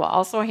Lord will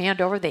also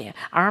hand over the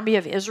army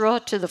of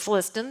Israel to the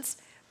Philistines.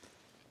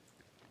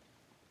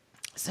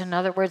 So in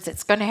other words,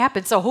 it's going to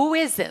happen. So who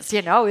is this?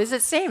 Is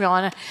it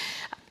Samuel?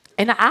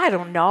 And I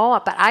don't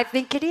know, but I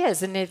think it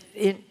is.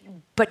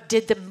 But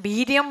did the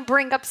medium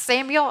bring up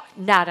Samuel?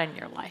 Not in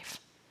your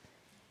life.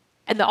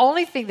 And the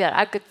only thing that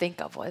I could think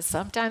of was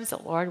sometimes the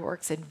Lord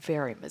works in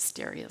very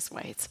mysterious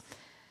ways.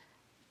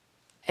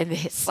 And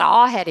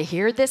Saul had to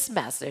hear this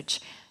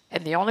message,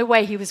 and the only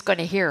way he was going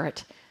to hear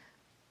it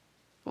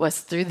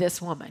was through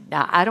this woman.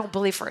 Now, I don't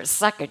believe for a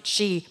second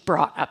she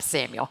brought up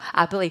Samuel.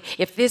 I believe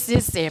if this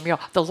is Samuel,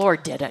 the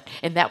Lord did it,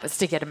 and that was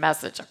to get a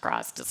message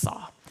across to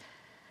Saul.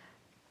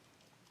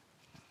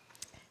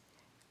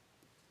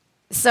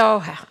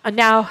 So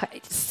now,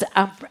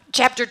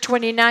 chapter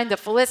 29, the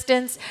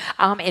Philistines,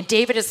 and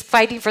David is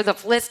fighting for the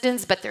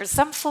Philistines, but there's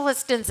some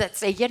Philistines that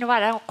say, you know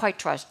what, I don't quite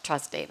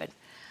trust David.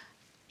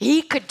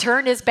 He could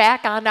turn his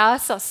back on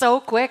us so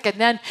quick,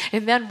 and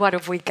then what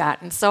have we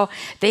gotten? So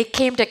they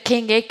came to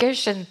King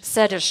Achish and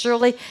said, as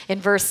surely, in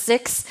verse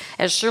 6,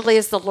 as surely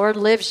as the Lord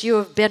lives, you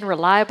have been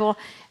reliable.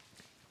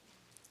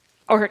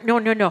 Or,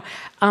 no.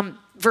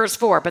 Verse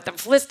 4, but the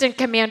Philistine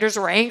commanders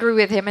were angry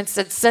with him and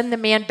said, send the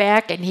man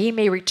back, and he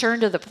may return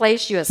to the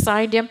place you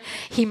assigned him.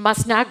 He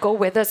must not go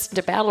with us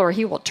into battle, or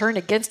he will turn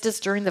against us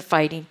during the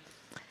fighting.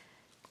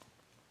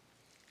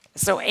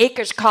 So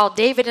Achish called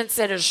David and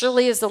said, as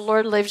surely as the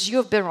Lord lives, you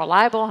have been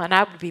reliable, and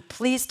I would be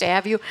pleased to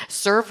have you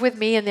serve with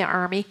me in the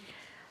army.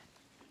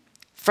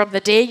 From the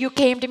day you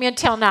came to me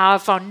until now, I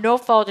found no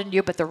fault in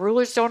you, but the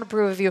rulers don't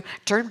approve of you.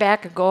 Turn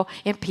back and go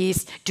in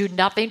peace. Do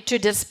nothing to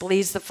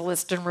displease the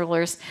Philistine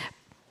rulers.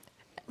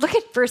 Look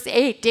at verse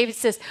 8. David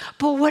says,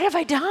 but what have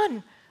I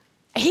done?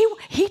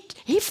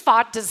 He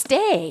fought to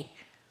stay.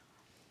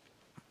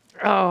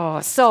 Oh,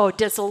 so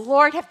does the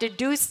Lord have to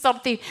do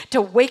something to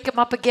wake him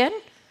up again?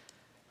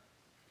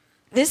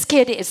 This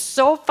kid is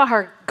so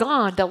far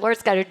gone, the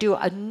Lord's got to do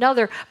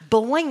another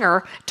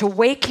blinger to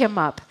wake him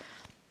up.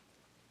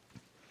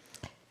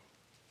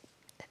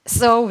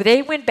 So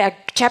they went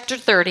back, chapter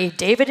 30.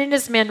 David and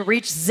his men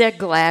reached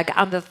Ziklag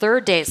on the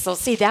third day. So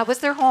see, that was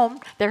their home,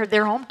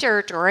 their home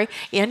territory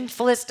in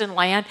Philistine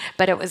land,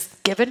 but it was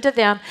given to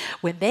them.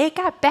 When they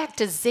got back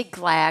to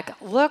Ziklag,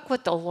 look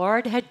what the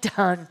Lord had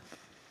done.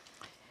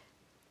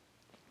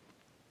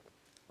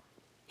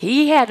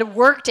 He had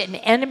worked an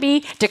enemy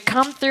to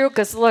come through,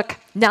 because look,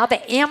 now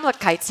the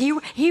Amalekites,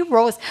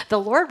 the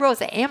Lord rose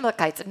the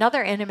Amalekites,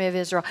 another enemy of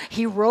Israel.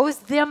 He rose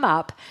them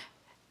up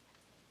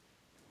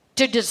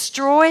to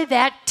destroy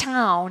that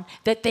town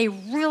that they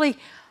really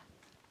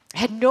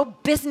had no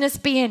business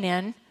being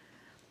in.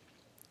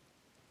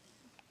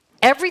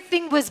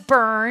 Everything was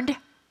burned.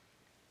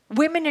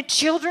 Women and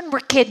children were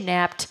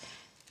kidnapped.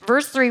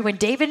 Verse 3, when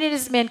David and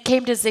his men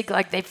came to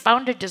Ziklag, they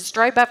found it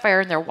destroyed by fire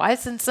and their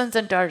wives and sons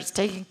and daughters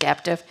taken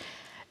captive.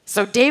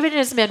 So David and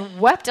his men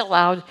wept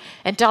aloud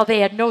until they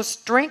had no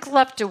strength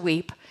left to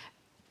weep.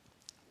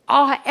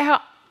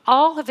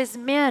 All of his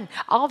men,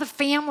 all the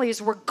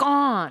families were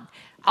gone.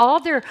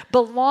 All their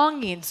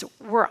belongings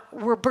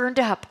were burned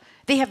up.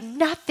 They have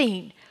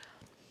nothing.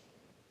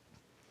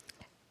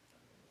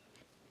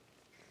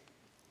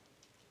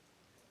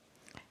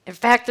 In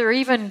fact, they're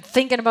even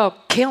thinking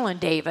about killing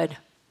David.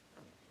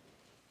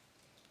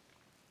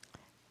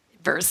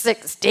 Verse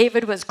 6,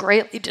 David was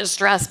greatly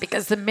distressed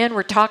because the men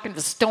were talking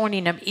to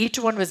stoning him. Each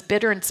one was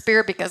bitter in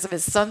spirit because of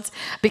his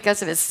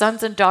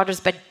sons and daughters.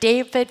 But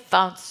David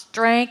found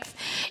strength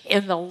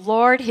in the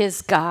Lord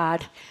his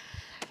God.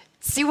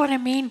 See what I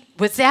mean?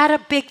 Was that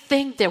a big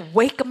thing to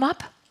wake him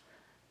up?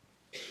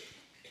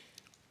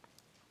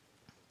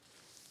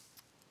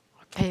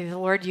 Okay, the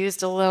Lord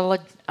used a little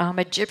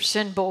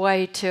Egyptian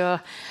boy to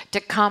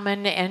come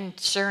in, and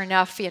sure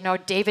enough,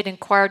 David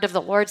inquired of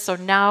the Lord. So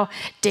now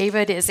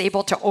David is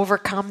able to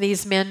overcome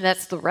these men.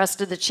 That's the rest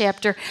of the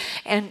chapter.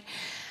 And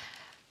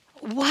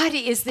what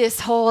is this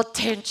whole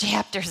 10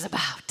 chapters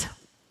about?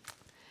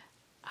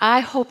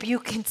 I hope you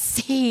can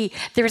see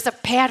there's a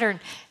pattern.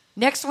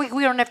 Next week,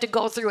 we don't have to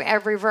go through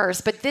every verse,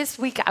 but this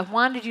week I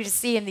wanted you to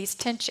see in these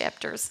 10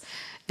 chapters,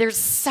 there's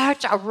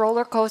such a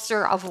roller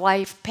coaster of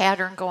life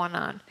pattern going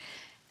on.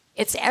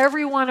 It's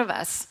every one of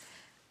us.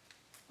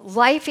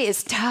 Life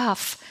is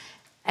tough,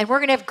 and we're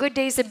going to have good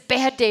days and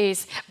bad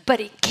days, but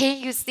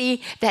can't you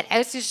see that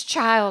as his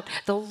child,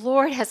 the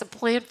Lord has a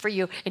plan for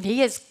you, and he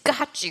has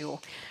got you.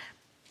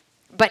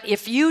 But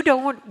if you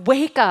don't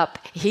wake up,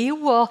 he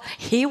will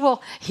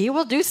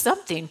do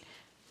something.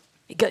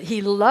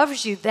 He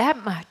loves you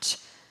that much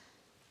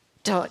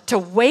to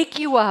wake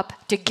you up,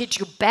 to get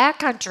you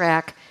back on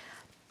track.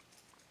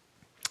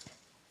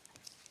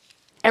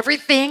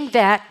 Everything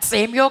that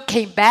Samuel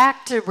came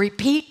back to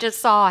repeat to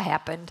Saul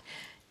happened.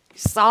 You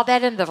saw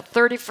that in the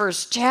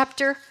 31st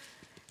chapter.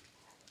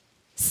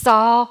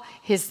 Saul,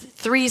 his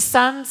 3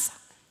 sons,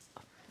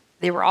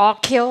 they were all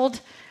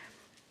killed.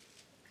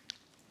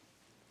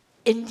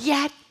 And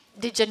yet,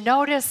 did you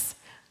notice?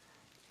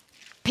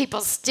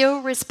 People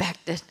still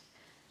respected.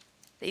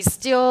 They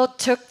still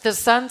took the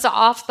sons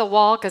off the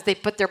wall because they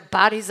put their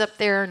bodies up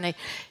there, and they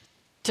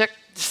took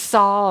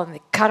Saul and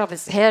they cut off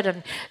his head.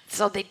 And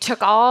so they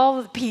took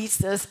all the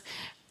pieces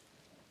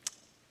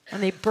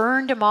and they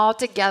burned them all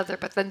together,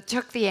 but then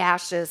took the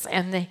ashes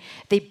and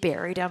they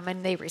buried him,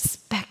 and they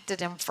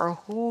respected him for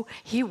who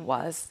he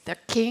was, the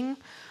king,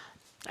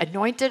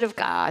 anointed of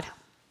God.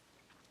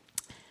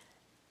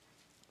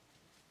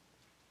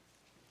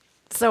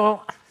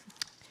 So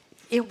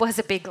it was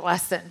a big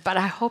lesson, but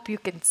I hope you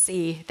can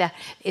see that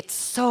it's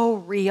so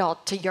real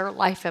to your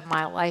life and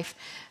my life.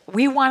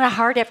 We want a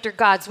heart after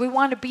God's. We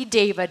want to be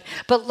David.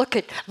 But look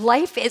at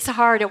life is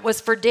hard. It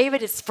was for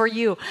David, it's for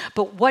you.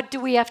 But what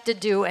do we have to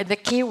do? And the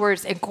key word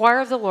is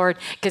inquire of the Lord.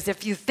 Because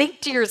if you think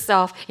to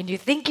yourself and you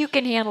think you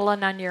can handle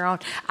it on your own,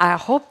 I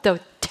hope the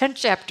 10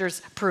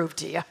 chapters prove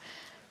to you.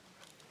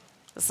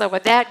 So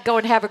with that, go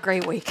and have a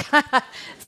great week.